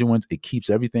three major ones. It keeps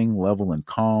everything level and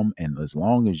calm. And as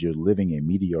long as you're living a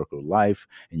mediocre life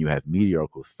and you have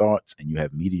mediocre thoughts and you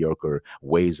have mediocre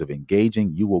ways of engaging,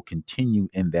 you will continue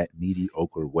in that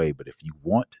mediocre way. But if you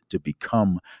want to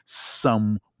become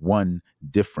someone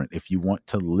different, if you want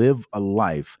to live a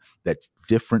life that's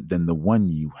different than the one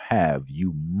you have,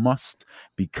 you must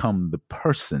become the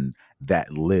person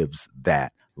that lives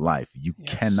that life. You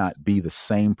cannot be the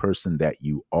same person that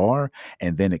you are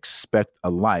and then expect a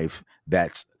life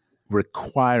that's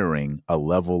requiring a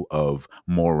level of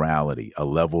morality, a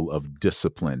level of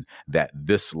discipline that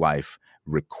this life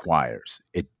requires.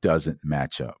 It doesn't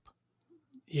match up.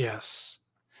 Yes.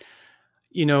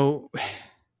 You know,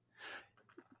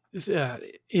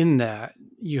 in that,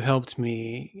 you helped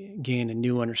me gain a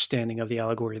new understanding of the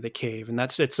allegory of the cave. And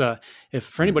if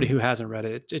for anybody who hasn't read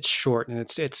it, it's short and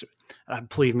it's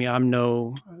believe me, I'm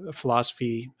no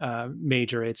philosophy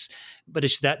major. But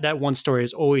it's that one story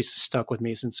has always stuck with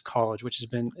me since college, which has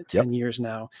been 10 years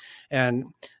now. And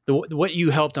what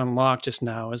you helped unlock just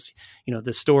now is,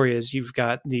 the story is you've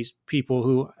got these people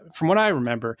who, from what I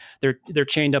remember, they're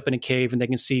chained up in a cave and they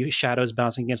can see shadows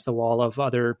bouncing against the wall of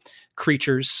other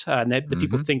creatures. And the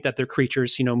people think that they're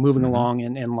creatures, moving along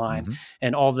in line.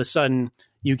 And all of a sudden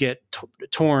you get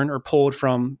torn or pulled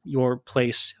from your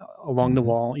place along the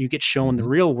wall. You get shown the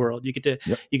real world. You get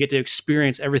to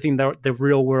experience everything that the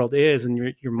real world is,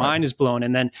 and your mind is blown.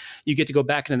 And then you get to go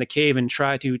back into the cave and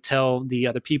try to tell the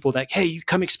other people that, hey, you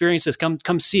come experience this, come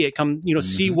see it, come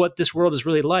see what this world is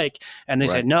really like. And they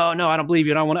say, no, I don't believe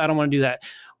you. I don't want to do that.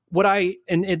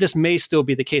 And this may still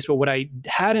be the case, but what I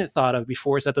hadn't thought of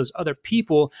before is that those other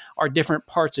people are different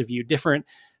parts of you, different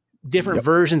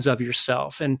versions of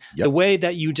yourself. And the way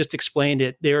that you just explained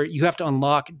it there, you have to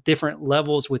unlock different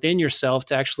levels within yourself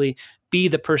to actually be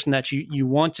the person that you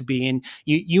want to be. And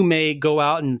you may go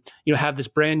out and, have this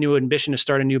brand new ambition to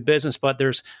start a new business, but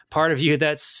there's part of you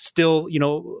that's still,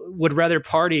 would rather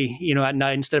party, at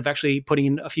night instead of actually putting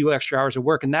in a few extra hours of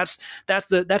work. And that's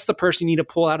the person you need to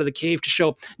pull out of the cave to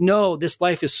show, no, this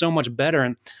life is so much better.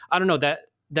 And I don't know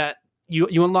that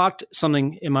you unlocked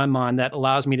something in my mind that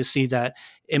allows me to see that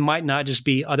it might not just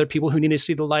be other people who need to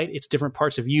see the light. It's different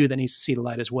parts of you that needs to see the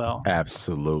light as well.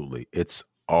 Absolutely. It's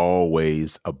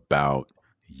always about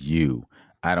you.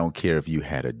 I don't care if you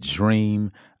had a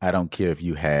dream. I don't care if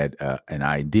you had an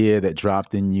idea that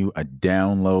dropped in you, a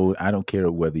download. I don't care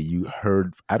whether you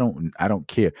heard. I don't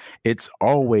care. It's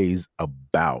always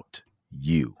about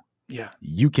you. Yeah.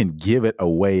 You can give it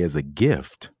away as a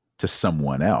gift to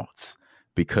someone else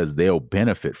because they'll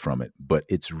benefit from it. But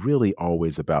it's really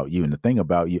always about you. And the thing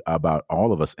about you, about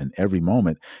all of us in every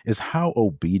moment, is how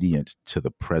obedient to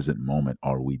the present moment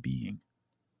are we being?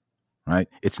 Right?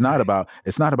 It's not about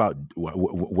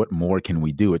what more can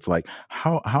we do? It's like,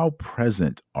 how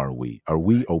present are we? Are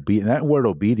we obedient? That word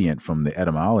obedient from the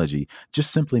etymology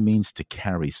just simply means to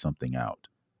carry something out.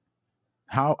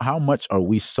 How much are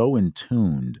we so in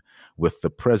tuned with the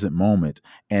present moment,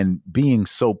 and being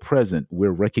so present,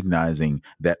 we're recognizing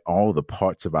that all the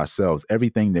parts of ourselves,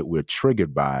 everything that we're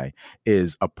triggered by,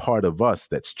 is a part of us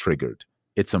that's triggered.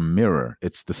 It's a mirror.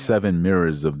 It's the seven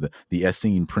mirrors of the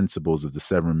Essene principles of the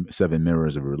seven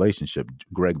mirrors of a relationship.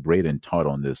 Greg Braden taught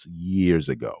on this years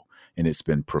ago. And it's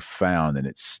been profound, and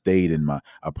it stayed in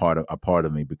a part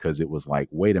of me, because it was like,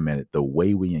 wait a minute, the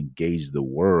way we engage the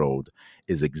world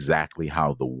is exactly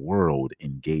how the world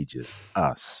engages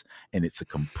us. And it's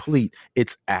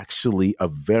actually a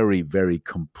very, very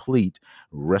complete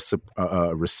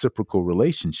reciprocal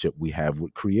relationship we have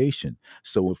with creation.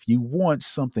 So if you want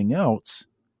something else,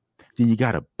 then you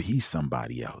got to be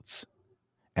somebody else.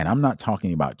 And I'm not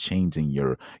talking about changing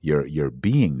your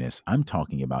beingness. I'm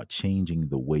talking about changing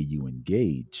the way you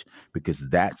engage, because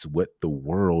that's what the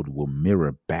world will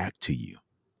mirror back to you.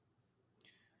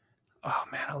 Oh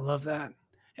man, I love that.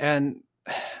 And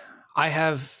I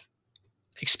have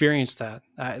experienced that.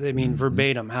 I mean,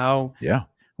 verbatim, how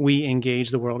we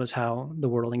engage the world is how the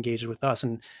world engages with us.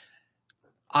 And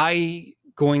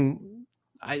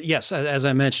yes, as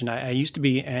I mentioned, I used to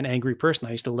be an angry person.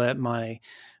 I used to let my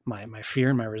fear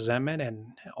and my resentment and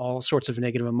all sorts of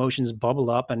negative emotions bubble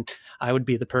up. And I would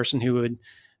be the person who would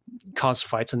cause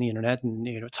fights on the internet and,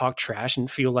 talk trash and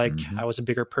feel like I was a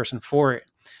bigger person for it.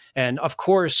 And of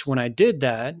course, when I did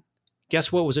that,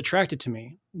 guess what was attracted to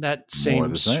me? That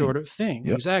same sort of thing.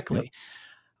 Yep. Exactly. Yep.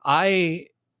 I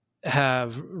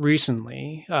have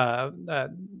recently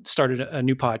started a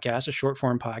new podcast, a short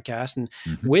form podcast, and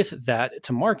with that,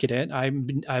 to market it,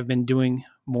 I've been doing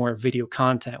more video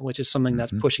content, which is something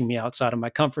that's pushing me outside of my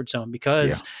comfort zone.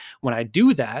 Because when I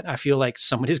do that, I feel like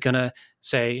somebody's gonna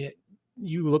say,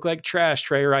 "You look like trash,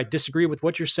 Trey," or "I disagree with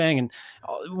what you're saying," and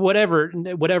whatever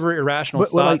irrational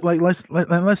thought.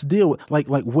 Let's deal with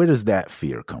where does that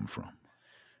fear come from?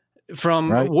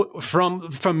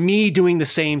 From me doing the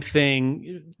same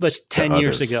thing 10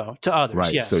 years ago to others.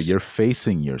 Right. Yes. So you're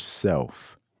facing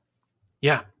yourself.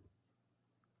 Yeah.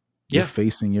 You're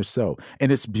facing yourself,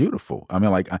 and it's beautiful. I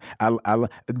mean, I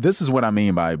this is what I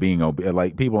mean by being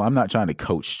like people. I'm not trying to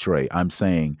coach Trey. I'm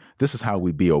saying this is how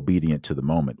we be obedient to the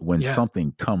moment. When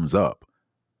something comes up,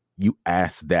 you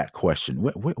ask that question.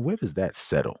 Where does that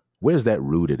settle? Where is that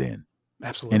rooted in?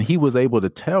 Absolutely. And he was able to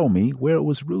tell me where it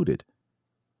was rooted.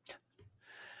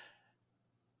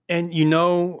 And you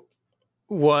know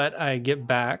what I get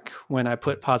back when I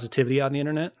put positivity on the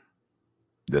internet?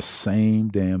 The same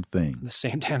damn thing. The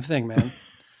same damn thing, man.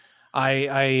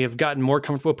 I have gotten more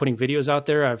comfortable putting videos out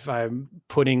there. I'm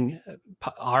putting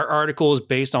our articles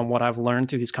based on what I've learned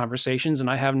through these conversations, and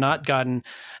I have not gotten,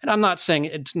 and I'm not saying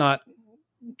it's not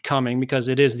coming because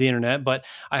it is the internet, but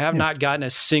I have not gotten a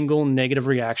single negative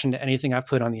reaction to anything I've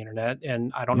put on the internet,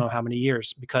 and I don't know how many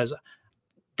years, because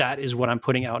that is what I'm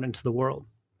putting out into the world.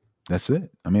 That's it.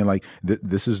 I mean,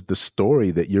 this is the story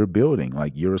that you're building.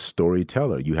 Like, you're a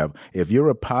storyteller. If you're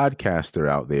a podcaster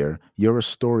out there, you're a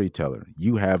storyteller.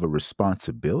 You have a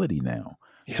responsibility now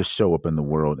to show up in the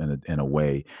world in a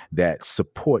way that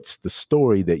supports the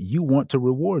story that you want to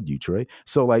reward you, Trey.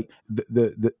 So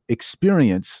the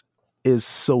experience is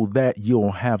so that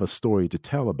you'll have a story to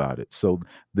tell about it. So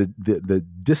the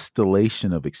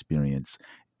distillation of experience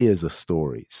is a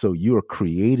story. So you're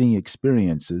creating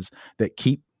experiences that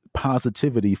keep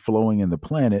positivity flowing in the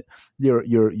planet.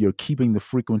 You're keeping the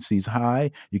frequencies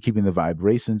high, you're keeping the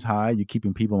vibrations high, you're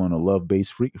keeping people on a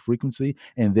love-based frequency,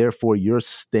 and therefore you're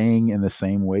staying in the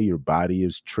same way. Your body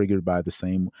is triggered by the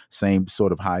same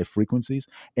sort of high frequencies.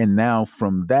 And now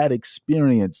from that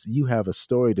experience, you have a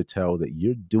story to tell that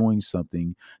you're doing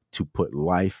something to put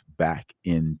life back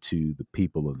into the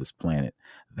people of this planet.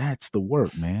 That's the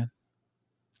work, man.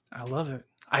 I love it.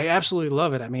 I absolutely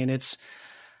love it. I mean,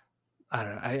 I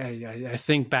don't know. I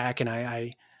think back, and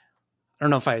I don't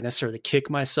know if I necessarily kick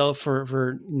myself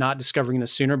for not discovering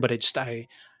this sooner, but I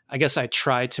guess I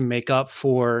try to make up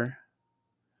for,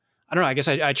 I don't know. I guess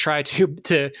I try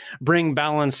to bring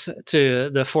balance to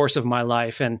the force of my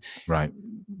life and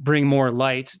bring more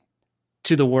light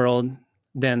to the world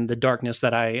than the darkness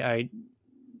that I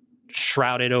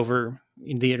shrouded over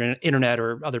the internet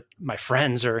or my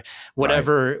friends or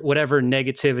whatever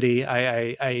negativity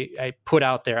I put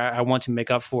out there. I want to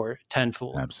make up for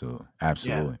tenfold.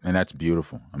 Absolutely. And that's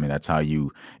beautiful. I mean, that's how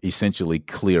you essentially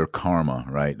clear karma,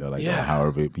 right?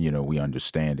 However, we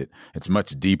understand it. It's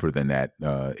much deeper than that,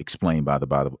 explained by the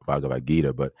Bhagavad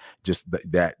Gita, but just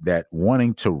that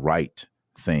wanting to right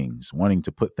things, wanting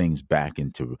to put things back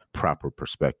into proper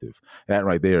perspective. That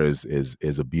right there is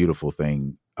a beautiful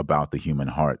thing about the human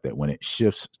heart, that when it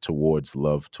shifts towards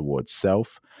love, towards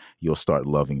self, you'll start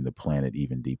loving the planet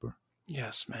even deeper.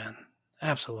 Yes, man.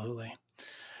 Absolutely.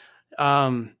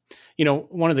 One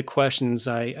of the questions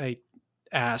I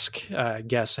ask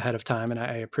guests ahead of time, and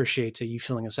I appreciate you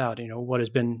filling us out, what has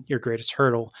been your greatest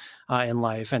hurdle in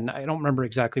life? And I don't remember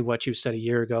exactly what you said a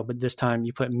year ago, but this time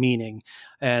you put meaning.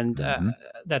 And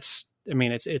it's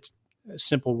a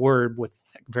simple word with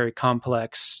a very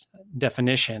complex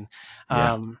definition.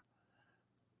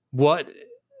 What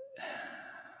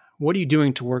are you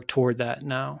doing to work toward that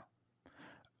now?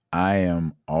 I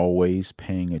am always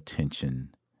paying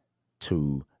attention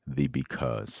to the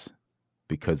because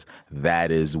that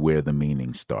is where the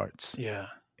meaning starts. Yeah.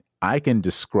 I can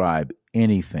describe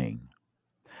anything.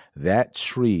 That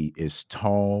tree is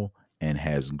tall and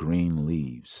has green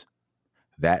leaves.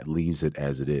 That leaves it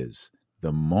as it is.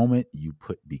 The moment you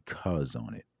put because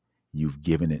on it, you've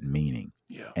given it meaning.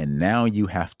 Yeah. And now you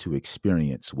have to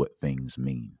experience what things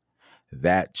mean.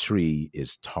 That tree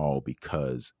is tall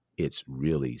because it's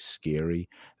really scary.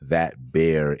 That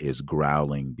bear is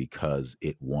growling because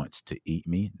it wants to eat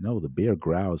me. No, the bear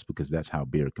growls because that's how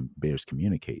bears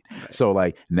communicate. Right.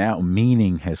 So now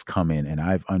meaning has come in, and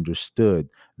I've understood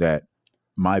that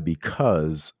my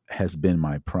because has been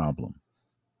my problem.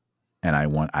 And I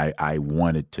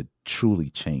wanted to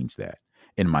truly change that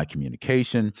in my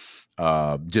communication,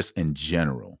 just in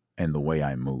general, and the way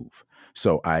I move.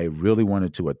 So I really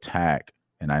wanted to attack,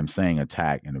 and I'm saying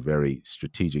attack in a very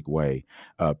strategic way,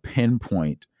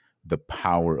 pinpoint the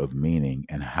power of meaning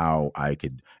and how I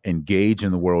could engage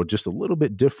in the world just a little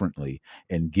bit differently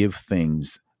and give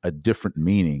things a different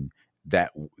meaning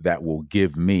that will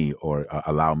give me or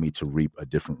allow me to reap a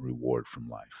different reward from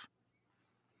life.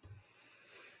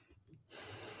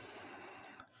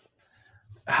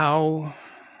 How's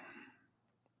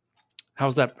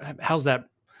that?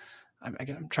 I'm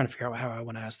trying to figure out how I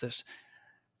want to ask this.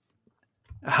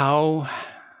 How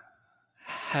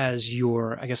has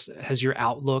your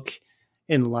outlook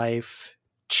in life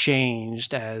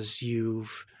changed as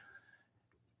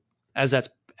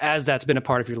that's been a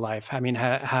part of your life? I mean,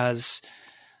 has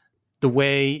the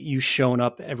way you've shown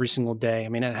up every single day, I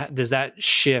mean, does that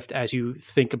shift as you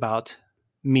think about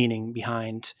meaning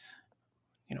behind,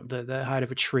 the height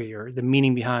of a tree, or the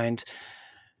meaning behind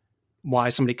why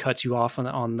somebody cuts you off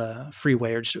on the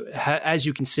freeway, or just as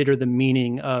you consider the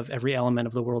meaning of every element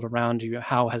of the world around you,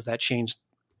 how has that changed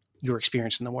your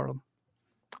experience in the world?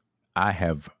 I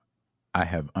have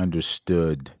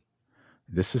understood,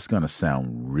 this is going to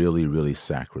sound really, really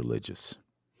sacrilegious,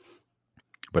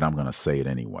 but I'm going to say it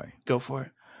anyway. Go for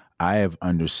it. I have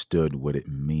understood what it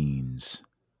means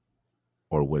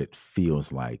or what it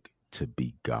feels like to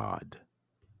be God.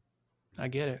 I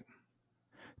get it.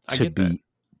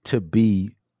 To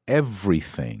be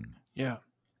everything. Yeah.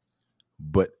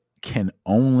 But can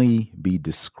only be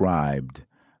described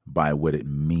by what it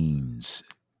means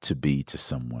to be to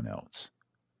someone else.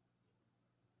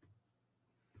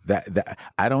 That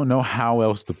I don't know how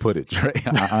else to put it, Trey.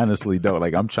 I honestly don't.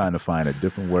 Like, I'm trying to find a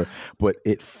different word, but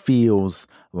it feels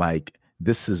like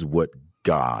this is what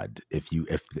God, if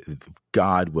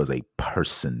God was a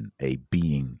person, a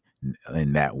being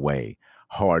in that way,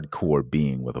 hardcore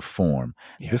being with a form,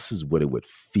 this is what it would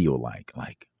feel like.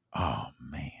 Like, oh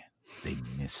man, they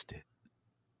missed it.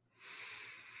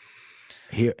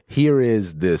 Here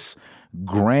is this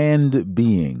grand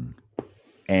being,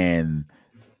 and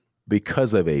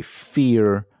because of a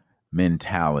fear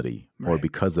mentality, or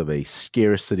because of a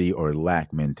scarcity or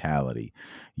lack mentality,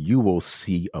 you will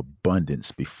see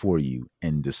abundance before you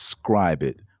and describe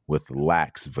it with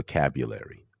lax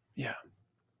vocabulary. Yeah.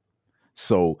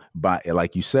 So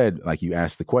like you said, like you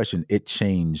asked the question, it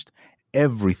changed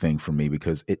everything for me,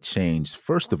 because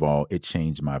first of all, it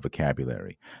changed my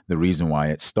vocabulary. The reason why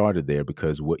it started there,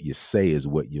 because what you say is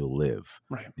what you'll live.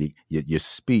 Right. Your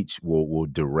speech will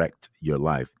direct your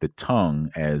life. The tongue,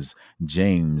 as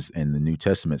James in the New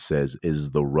Testament says,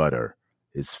 is the rudder.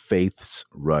 It's faith's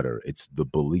rudder. It's the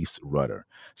belief's rudder.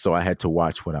 So I had to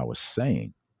watch what I was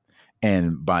saying.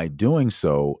 And by doing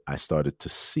so, I started to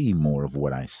see more of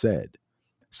what I said.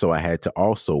 So I had to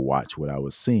also watch what I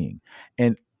was seeing.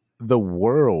 And the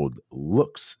world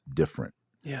looks different.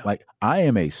 Yeah. Like, I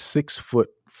am a 6'4",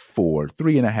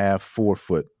 3.5, 4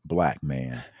 foot black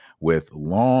man with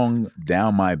long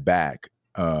down my back,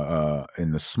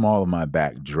 in the small of my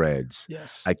back, dreads.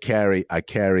 Yes. I carry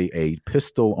a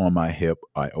pistol on my hip.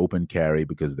 I open carry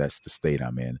because that's the state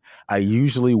I'm in. I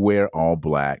usually wear all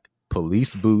black,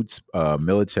 police boots,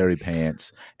 military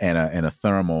pants, and a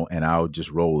thermal, and I'll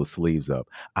just roll the sleeves up.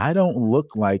 I don't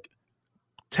look like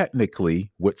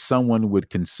technically what someone would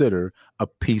consider a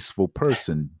peaceful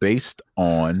person based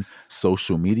on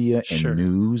social media and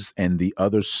news and the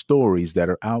other stories that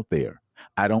are out there.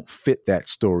 I don't fit that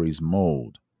story's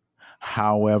mold.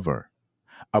 However,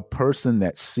 a person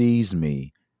that sees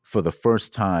me for the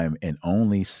first time and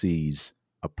only sees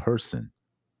a person,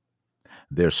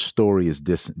 their story is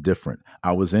different.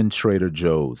 I was in Trader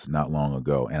Joe's not long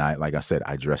ago, and like I said,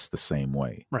 I dressed the same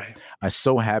way. Right. I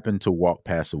so happened to walk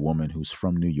past a woman who's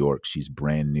from New York. She's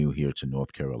brand new here to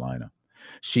North Carolina.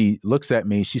 She looks at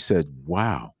me. She said,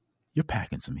 "Wow, you're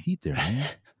packing some heat there, man."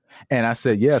 And I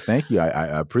said, "Yeah, thank you.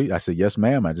 I said, "Yes,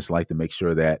 ma'am. I just like to make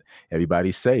sure that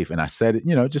everybody's safe." And I said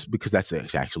it, just because that's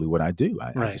actually what I do.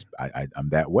 I'm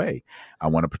that way. I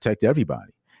want to protect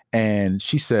everybody. And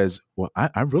she says, "Well,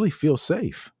 I really feel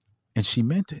safe." And she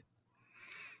meant it.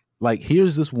 Like,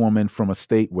 here's this woman from a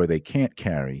state where they can't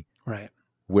carry, right,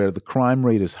 where the crime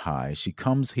rate is high. She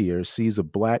comes here, sees a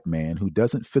black man who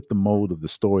doesn't fit the mold of the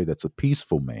story that's a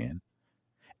peaceful man,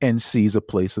 and sees a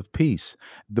place of peace.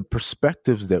 The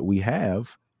perspectives that we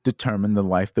have determine the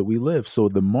life that we live. So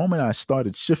the moment I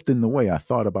started shifting the way I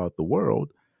thought about the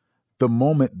world, the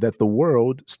moment that the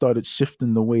world started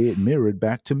shifting the way it mirrored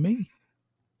back to me.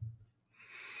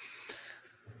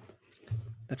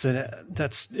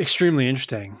 That's extremely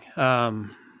interesting. I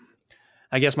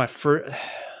guess my first,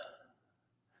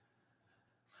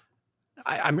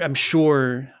 I'm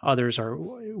sure others are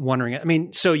wondering. I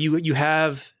mean, so you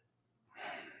have,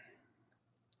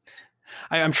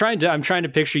 I'm trying to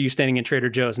picture you standing in Trader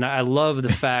Joe's, and I love the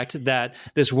fact that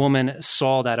this woman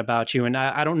saw that about you. And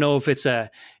I don't know if it's a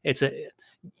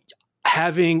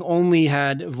having only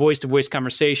had voice to voice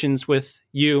conversations with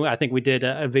you. I think we did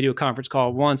a video conference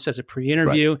call once as a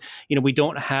pre-interview. Right. You know, we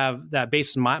don't have that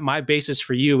basis. My basis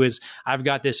for you is I've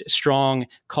got this strong,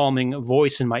 calming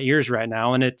voice in my ears right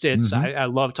now. And it's, I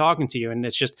love talking to you. And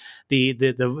it's just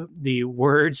the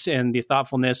words and the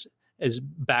thoughtfulness is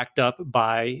backed up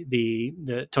by the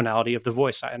tonality of the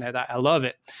voice. And I love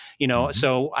it, you know,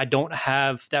 so I don't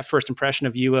have that first impression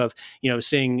of you of, you know,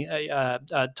 seeing a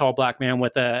tall black man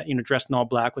with a, you know, dressed in all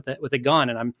black with a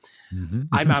gun. And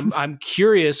I'm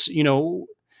curious, you know,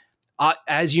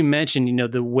 as you mentioned, you know,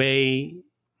 the way,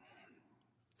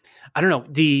 I don't know,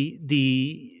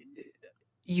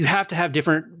 you have to have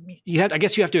I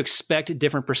guess you have to expect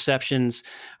different perceptions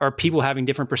or people having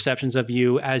different perceptions of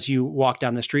you as you walk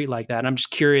down the street like that. And I'm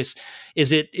just curious,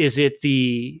 is it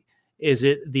the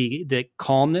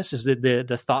calmness? Is it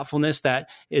the thoughtfulness that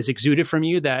is exuded from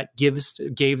you that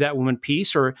gave that woman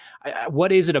peace? Or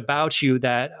what is it about you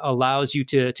that allows you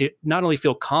to not only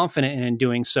feel confident in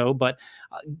doing so, but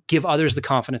give others the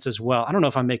confidence as well? I don't know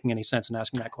if I'm making any sense in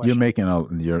asking that question.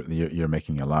 You're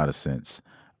making a lot of sense.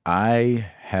 I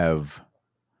have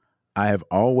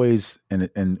always,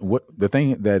 and what the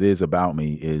thing that is about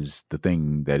me is the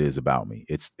thing that is about me.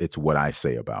 It's what I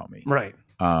say about me. Right.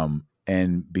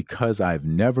 And because I've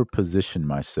never positioned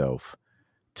myself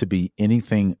to be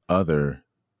anything other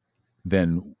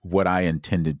than what I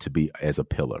intended to be as a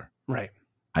pillar. Right.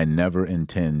 I never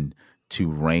intend to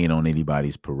rain on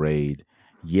anybody's parade.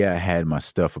 Yeah, I had my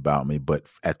stuff about me, but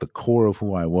at the core of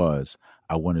who I was,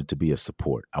 I wanted to be a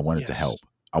support. I wanted to help.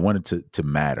 I wanted to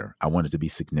matter. I wanted to be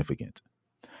significant.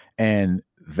 And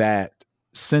that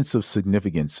sense of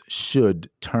significance should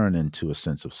turn into a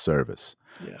sense of service.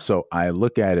 Yeah. So I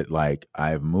look at it like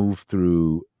I've moved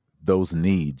through those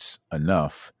needs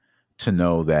enough to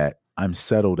know that I'm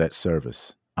settled at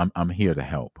service. I'm here to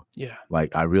help. Yeah.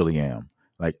 Like I really am.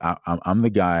 Like I'm the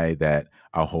guy that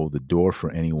I'll hold the door for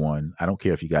anyone. I don't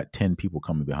care if you got 10 people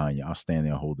coming behind you. I'll stand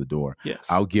there and hold the door. Yes.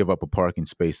 I'll give up a parking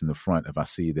space in the front if I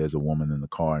see there's a woman in the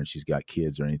car and she's got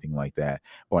kids or anything like that,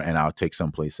 and I'll take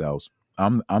someplace else.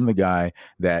 I'm the guy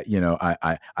that, you know,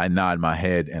 I nod my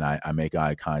head and I make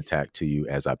eye contact to you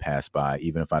as I pass by,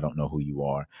 even if I don't know who you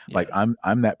are. Yeah. Like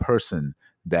I'm that person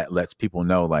that lets people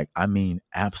know, like, I mean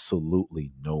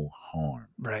absolutely no harm.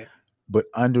 Right. But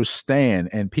understand,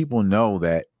 and people know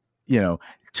that, you know,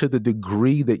 to the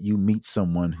degree that you meet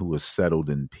someone who is settled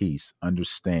in peace,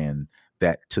 understand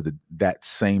that that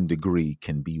same degree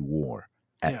can be war.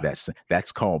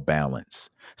 That's called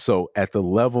balance. So at the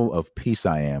level of peace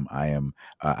I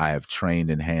have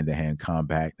trained in hand-to-hand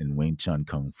combat and Wing Chun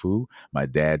Kung Fu. My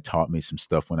dad taught me some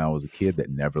stuff when I was a kid that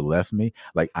never left me.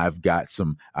 Like I've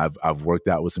worked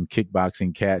out with some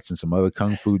kickboxing cats and some other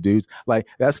Kung Fu dudes.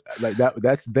 That's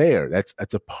there.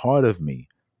 That's a part of me,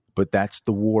 but that's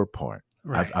the war part.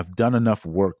 Right. I've done enough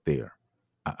work there.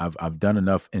 I've done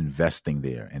enough investing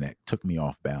there, and it took me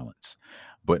off balance.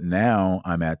 But now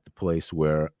I'm at the place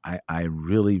where I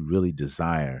really, really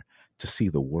desire to see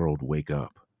the world wake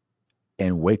up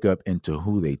into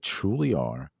who they truly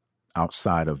are,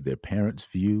 outside of their parents'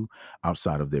 view,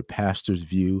 outside of their pastor's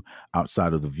view,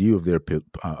 outside of the view of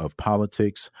of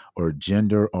politics or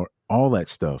gender or all that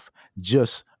stuff.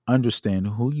 Just understand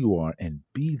who you are and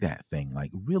be that thing.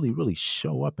 Like really, really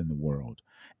show up in the world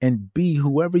and be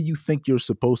whoever you think you're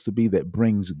supposed to be that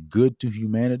brings good to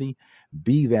humanity.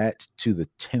 Be that to the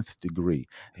 10th degree.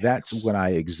 Yes. That's what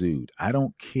I exude. I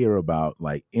don't care about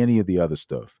like any of the other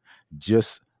stuff.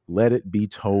 Just let it be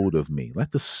told of me.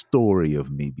 Let the story of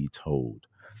me be told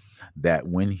that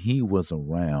when he was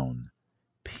around,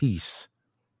 peace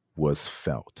was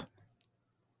felt.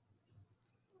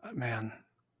 Man,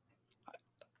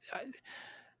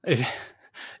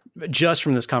 just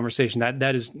from this conversation,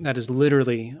 that is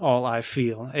literally all I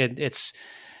feel. It's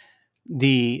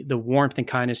the warmth and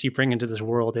kindness you bring into this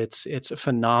world. It's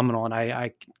phenomenal, and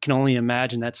I can only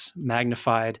imagine that's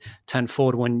magnified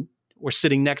tenfold when we're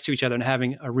sitting next to each other and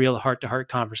having a real heart-to-heart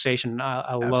conversation.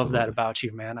 I love that about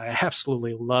you, man. I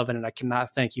absolutely love it, and I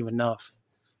cannot thank you enough.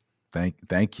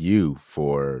 Thank you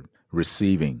for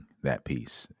receiving that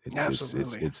peace.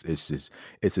 Absolutely.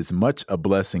 It's as much a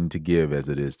blessing to give as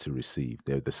it is to receive.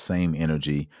 They're the same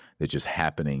energy. They're just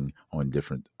happening on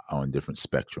different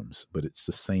spectrums, but it's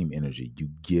the same energy. You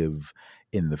give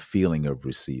in the feeling of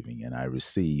receiving, and I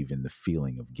receive in the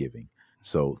feeling of giving.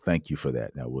 So thank you for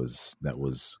that. That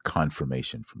was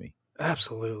confirmation for me.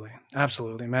 Absolutely.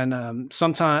 Absolutely, man.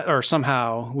 Sometime or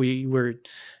somehow we're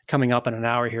coming up in an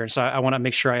hour here. So I want to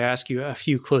make sure I ask you a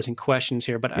few closing questions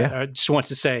here, but Yeah. I just want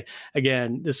to say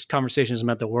again, this conversation has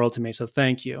meant the world to me. So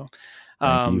thank you.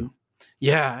 Thank you.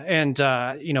 Yeah. And,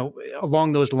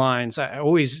 along those lines, I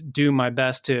always do my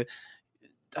best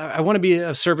I want to be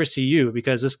of service to you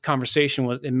because this conversation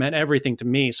it meant everything to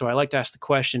me. So I like to ask the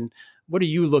question, what are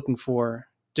you looking for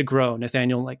to grow,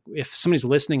 Nathaniel? Like if somebody's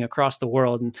listening across the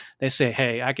world and they say,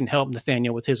 hey, I can help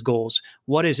Nathaniel with his goals.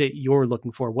 What is it you're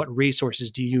looking for? What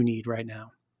resources do you need right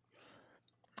now?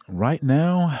 Right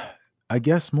now, I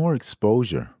guess more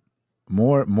exposure.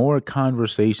 More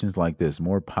conversations like this,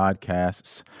 more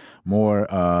podcasts, more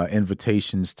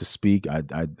invitations to speak.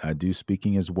 I do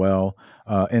speaking as well.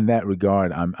 In that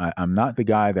regard, I'm not the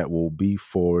guy that will be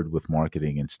forward with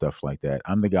marketing and stuff like that.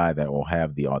 I'm the guy that will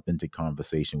have the authentic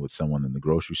conversation with someone in the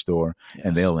grocery store,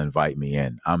 and they'll invite me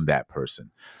in. I'm that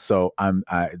person. So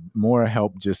I more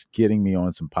help just getting me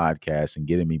on some podcasts and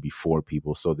getting me before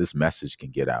people, so this message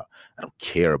can get out. I don't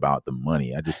care about the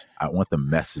money. I want the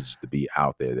message to be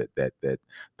out there that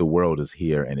the world is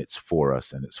here and it's for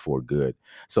us and it's for good.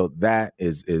 So that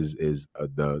is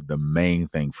the main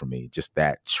thing for me. Just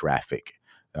that traffic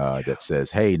that says,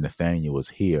 "Hey, Nathaniel is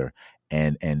here,"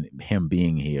 and him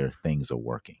being here, things are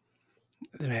working.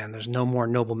 Man, there's no more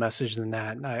noble message than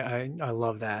that. I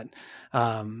love that.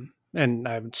 And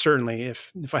I would certainly,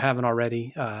 if I haven't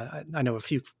already, I know a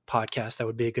few podcasts that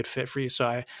would be a good fit for you. So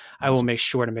I will make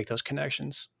sure to make those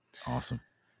connections. Awesome.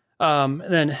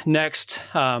 Then next,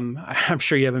 I'm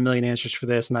sure you have a million answers for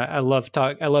this, and I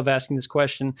love asking this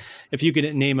question. If you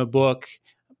could name a book,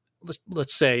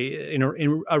 let's say in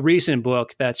a recent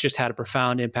book that's just had a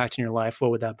profound impact in your life, what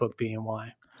would that book be and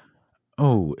why?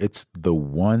 Oh, it's The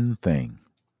One Thing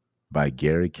by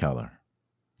Gary Keller.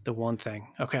 The One Thing.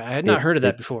 Okay, I had not heard of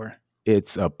that before.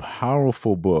 It's a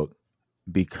powerful book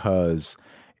because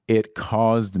it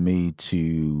caused me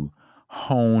to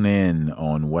hone in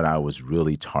on what I was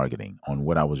really targeting, on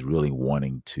what I was really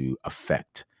wanting to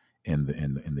affect in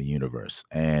the universe.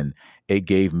 And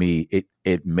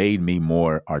it made me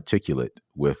more articulate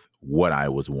with what I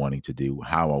was wanting to do,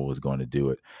 how I was going to do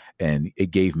it. And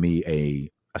it gave me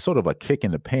a sort of a kick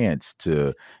in the pants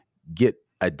to get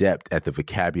adept at the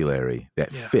vocabulary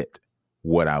that fit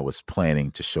what I was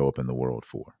planning to show up in the world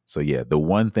for. So yeah, The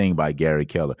One Thing by Gary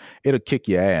Keller. It'll kick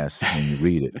your ass when you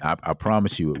read it. I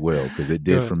promise you it will, because it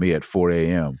did for me at 4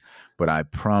 a.m. But I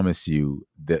promise you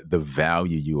that the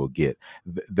value you will get.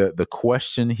 The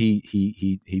question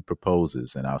he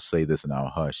proposes, and I'll say this and I'll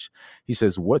hush. He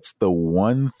says, "What's the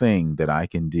one thing that I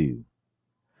can do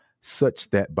such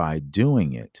that by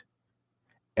doing it,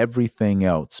 everything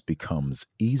else becomes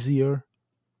easier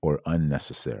or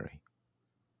unnecessary?"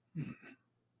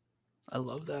 I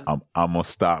love that. I'm gonna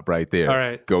stop right there. All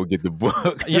right, go get the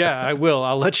book. Yeah, I will.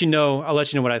 I'll let you know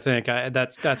what I think.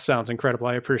 That sounds incredible.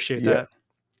 I appreciate that.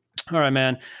 All right,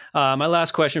 man. My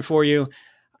last question for you.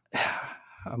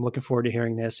 I'm looking forward to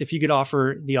hearing this. If you could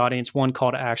offer the audience one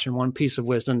call to action, one piece of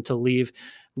wisdom to leave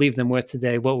them with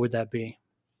today, what would that be?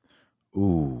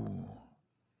 Ooh,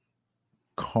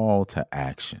 call to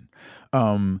action.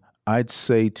 I'd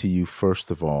say to you,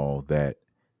 first of all, that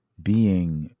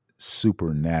being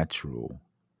supernatural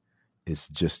is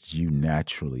just you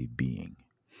naturally being.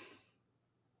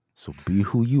 So be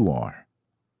who you are.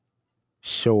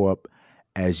 Show up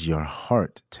as your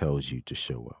heart tells you to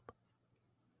show up.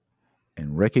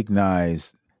 And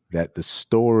recognize that the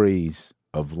stories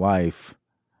of life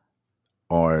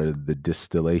are the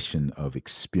distillation of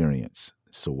experience.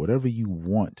 So whatever you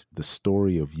want the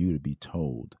story of you to be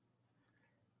told,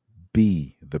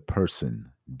 be the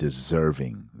person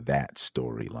deserving that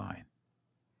storyline.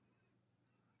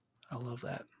 I love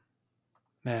that,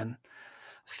 man.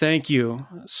 Thank you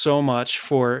so much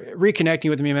for reconnecting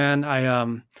with me, man.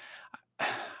 I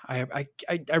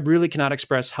really cannot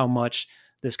express how much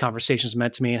this conversation has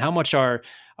meant to me and how much our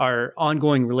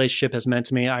ongoing relationship has meant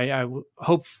to me. I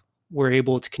hope we're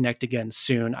able to connect again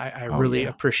soon. I really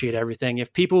appreciate everything.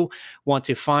 If people want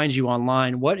to find you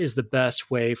online, what is the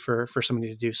best way for somebody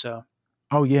to do so?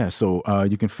 Oh, yeah. So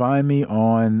you can find me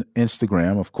on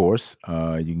Instagram, of course.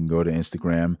 You can go to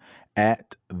Instagram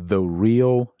at The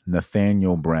Real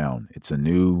Nathaniel Brown. It's a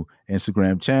new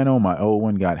Instagram channel. My old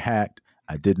one got hacked.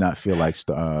 I did not feel like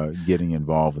getting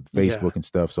involved with Facebook and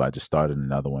stuff, so I just started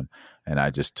another one, and I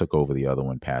just took over the other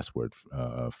one, password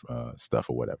stuff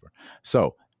or whatever.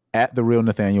 So at The Real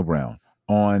Nathaniel Brown.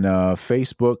 On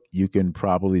Facebook, you can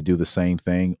probably do the same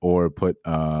thing, or put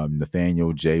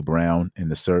Nathaniel J. Brown in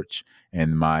the search,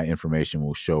 and my information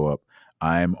will show up.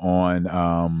 I'm on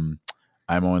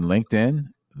LinkedIn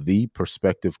The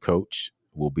Perspective Coach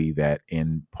will be that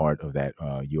in part of that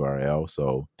URL.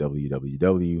 So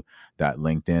www.linkedin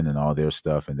and all their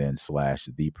stuff, and then /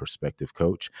 The Perspective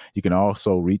Coach. You can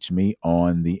also reach me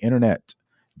on the internet,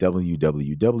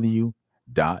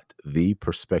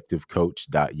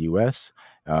 www.theperspectivecoach.us.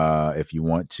 If you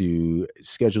want to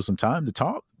schedule some time to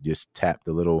talk, just tap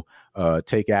the little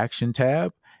Take Action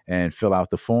tab and fill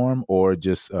out the form, or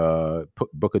just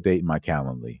book a date in my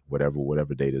Calendly,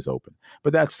 whatever date is open.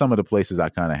 But that's some of the places I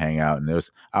kind of hang out. And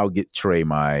I'll get Trey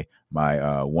my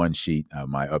one sheet,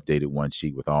 my updated one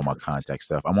sheet with all my contact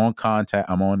stuff. I'm on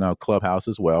Clubhouse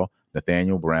as well,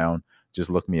 Nathaniel Brown. Just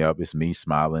look me up. It's me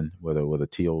smiling with a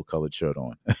teal colored shirt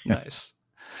on. Nice.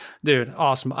 Dude,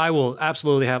 awesome. I will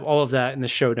absolutely have all of that in the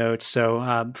show notes.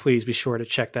 So please be sure to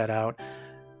check that out.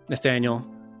 Nathaniel,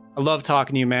 I love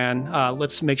talking to you, man.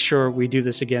 Let's make sure we do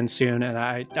this again soon. And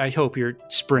I hope your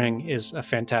spring is a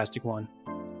fantastic one.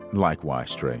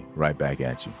 Likewise, Trey. Right back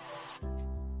at you.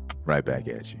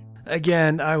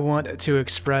 Again, I want to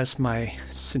express my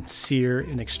sincere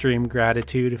and extreme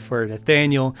gratitude for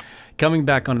Nathaniel coming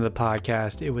back onto the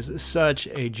podcast. It was such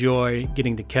a joy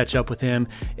getting to catch up with him.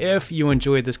 If you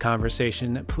enjoyed this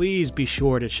conversation, please be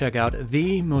sure to check out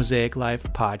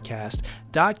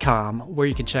themosaiclifepodcast.com, where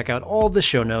you can check out all the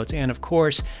show notes. And of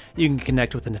course, you can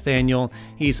connect with Nathaniel.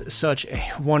 He's such a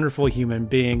wonderful human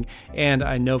being, and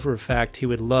I know for a fact he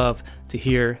would love to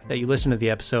hear that you listen to the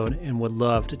episode and would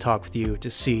love to talk with you to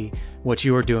see what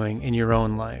you are doing in your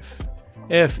own life.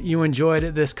 If you enjoyed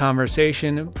this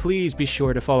conversation, please be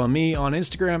sure to follow me on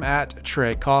Instagram at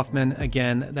Trey Kaufman.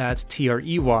 Again, that's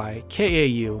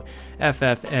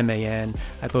TREYKAUFFMAN.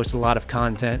 I post a lot of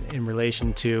content in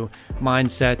relation to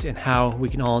mindset and how we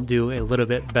can all do a little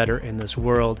bit better in this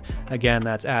world. Again,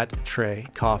 that's at Trey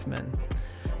Kaufman.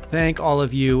 Thank all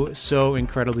of you so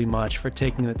incredibly much for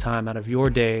taking the time out of your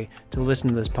day to listen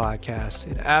to this podcast.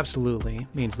 It absolutely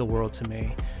means the world to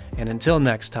me. And until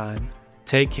next time,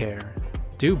 take care,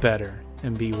 do better,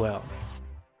 and be well.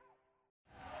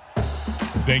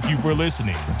 Thank you for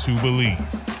listening to Believe.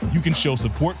 You can show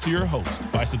support to your host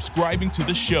by subscribing to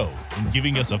the show and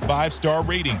giving us a 5-star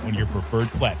rating on your preferred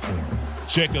platform.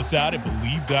 Check us out at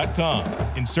Believe.com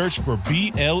and search for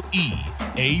BLEAV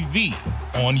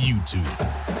on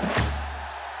YouTube.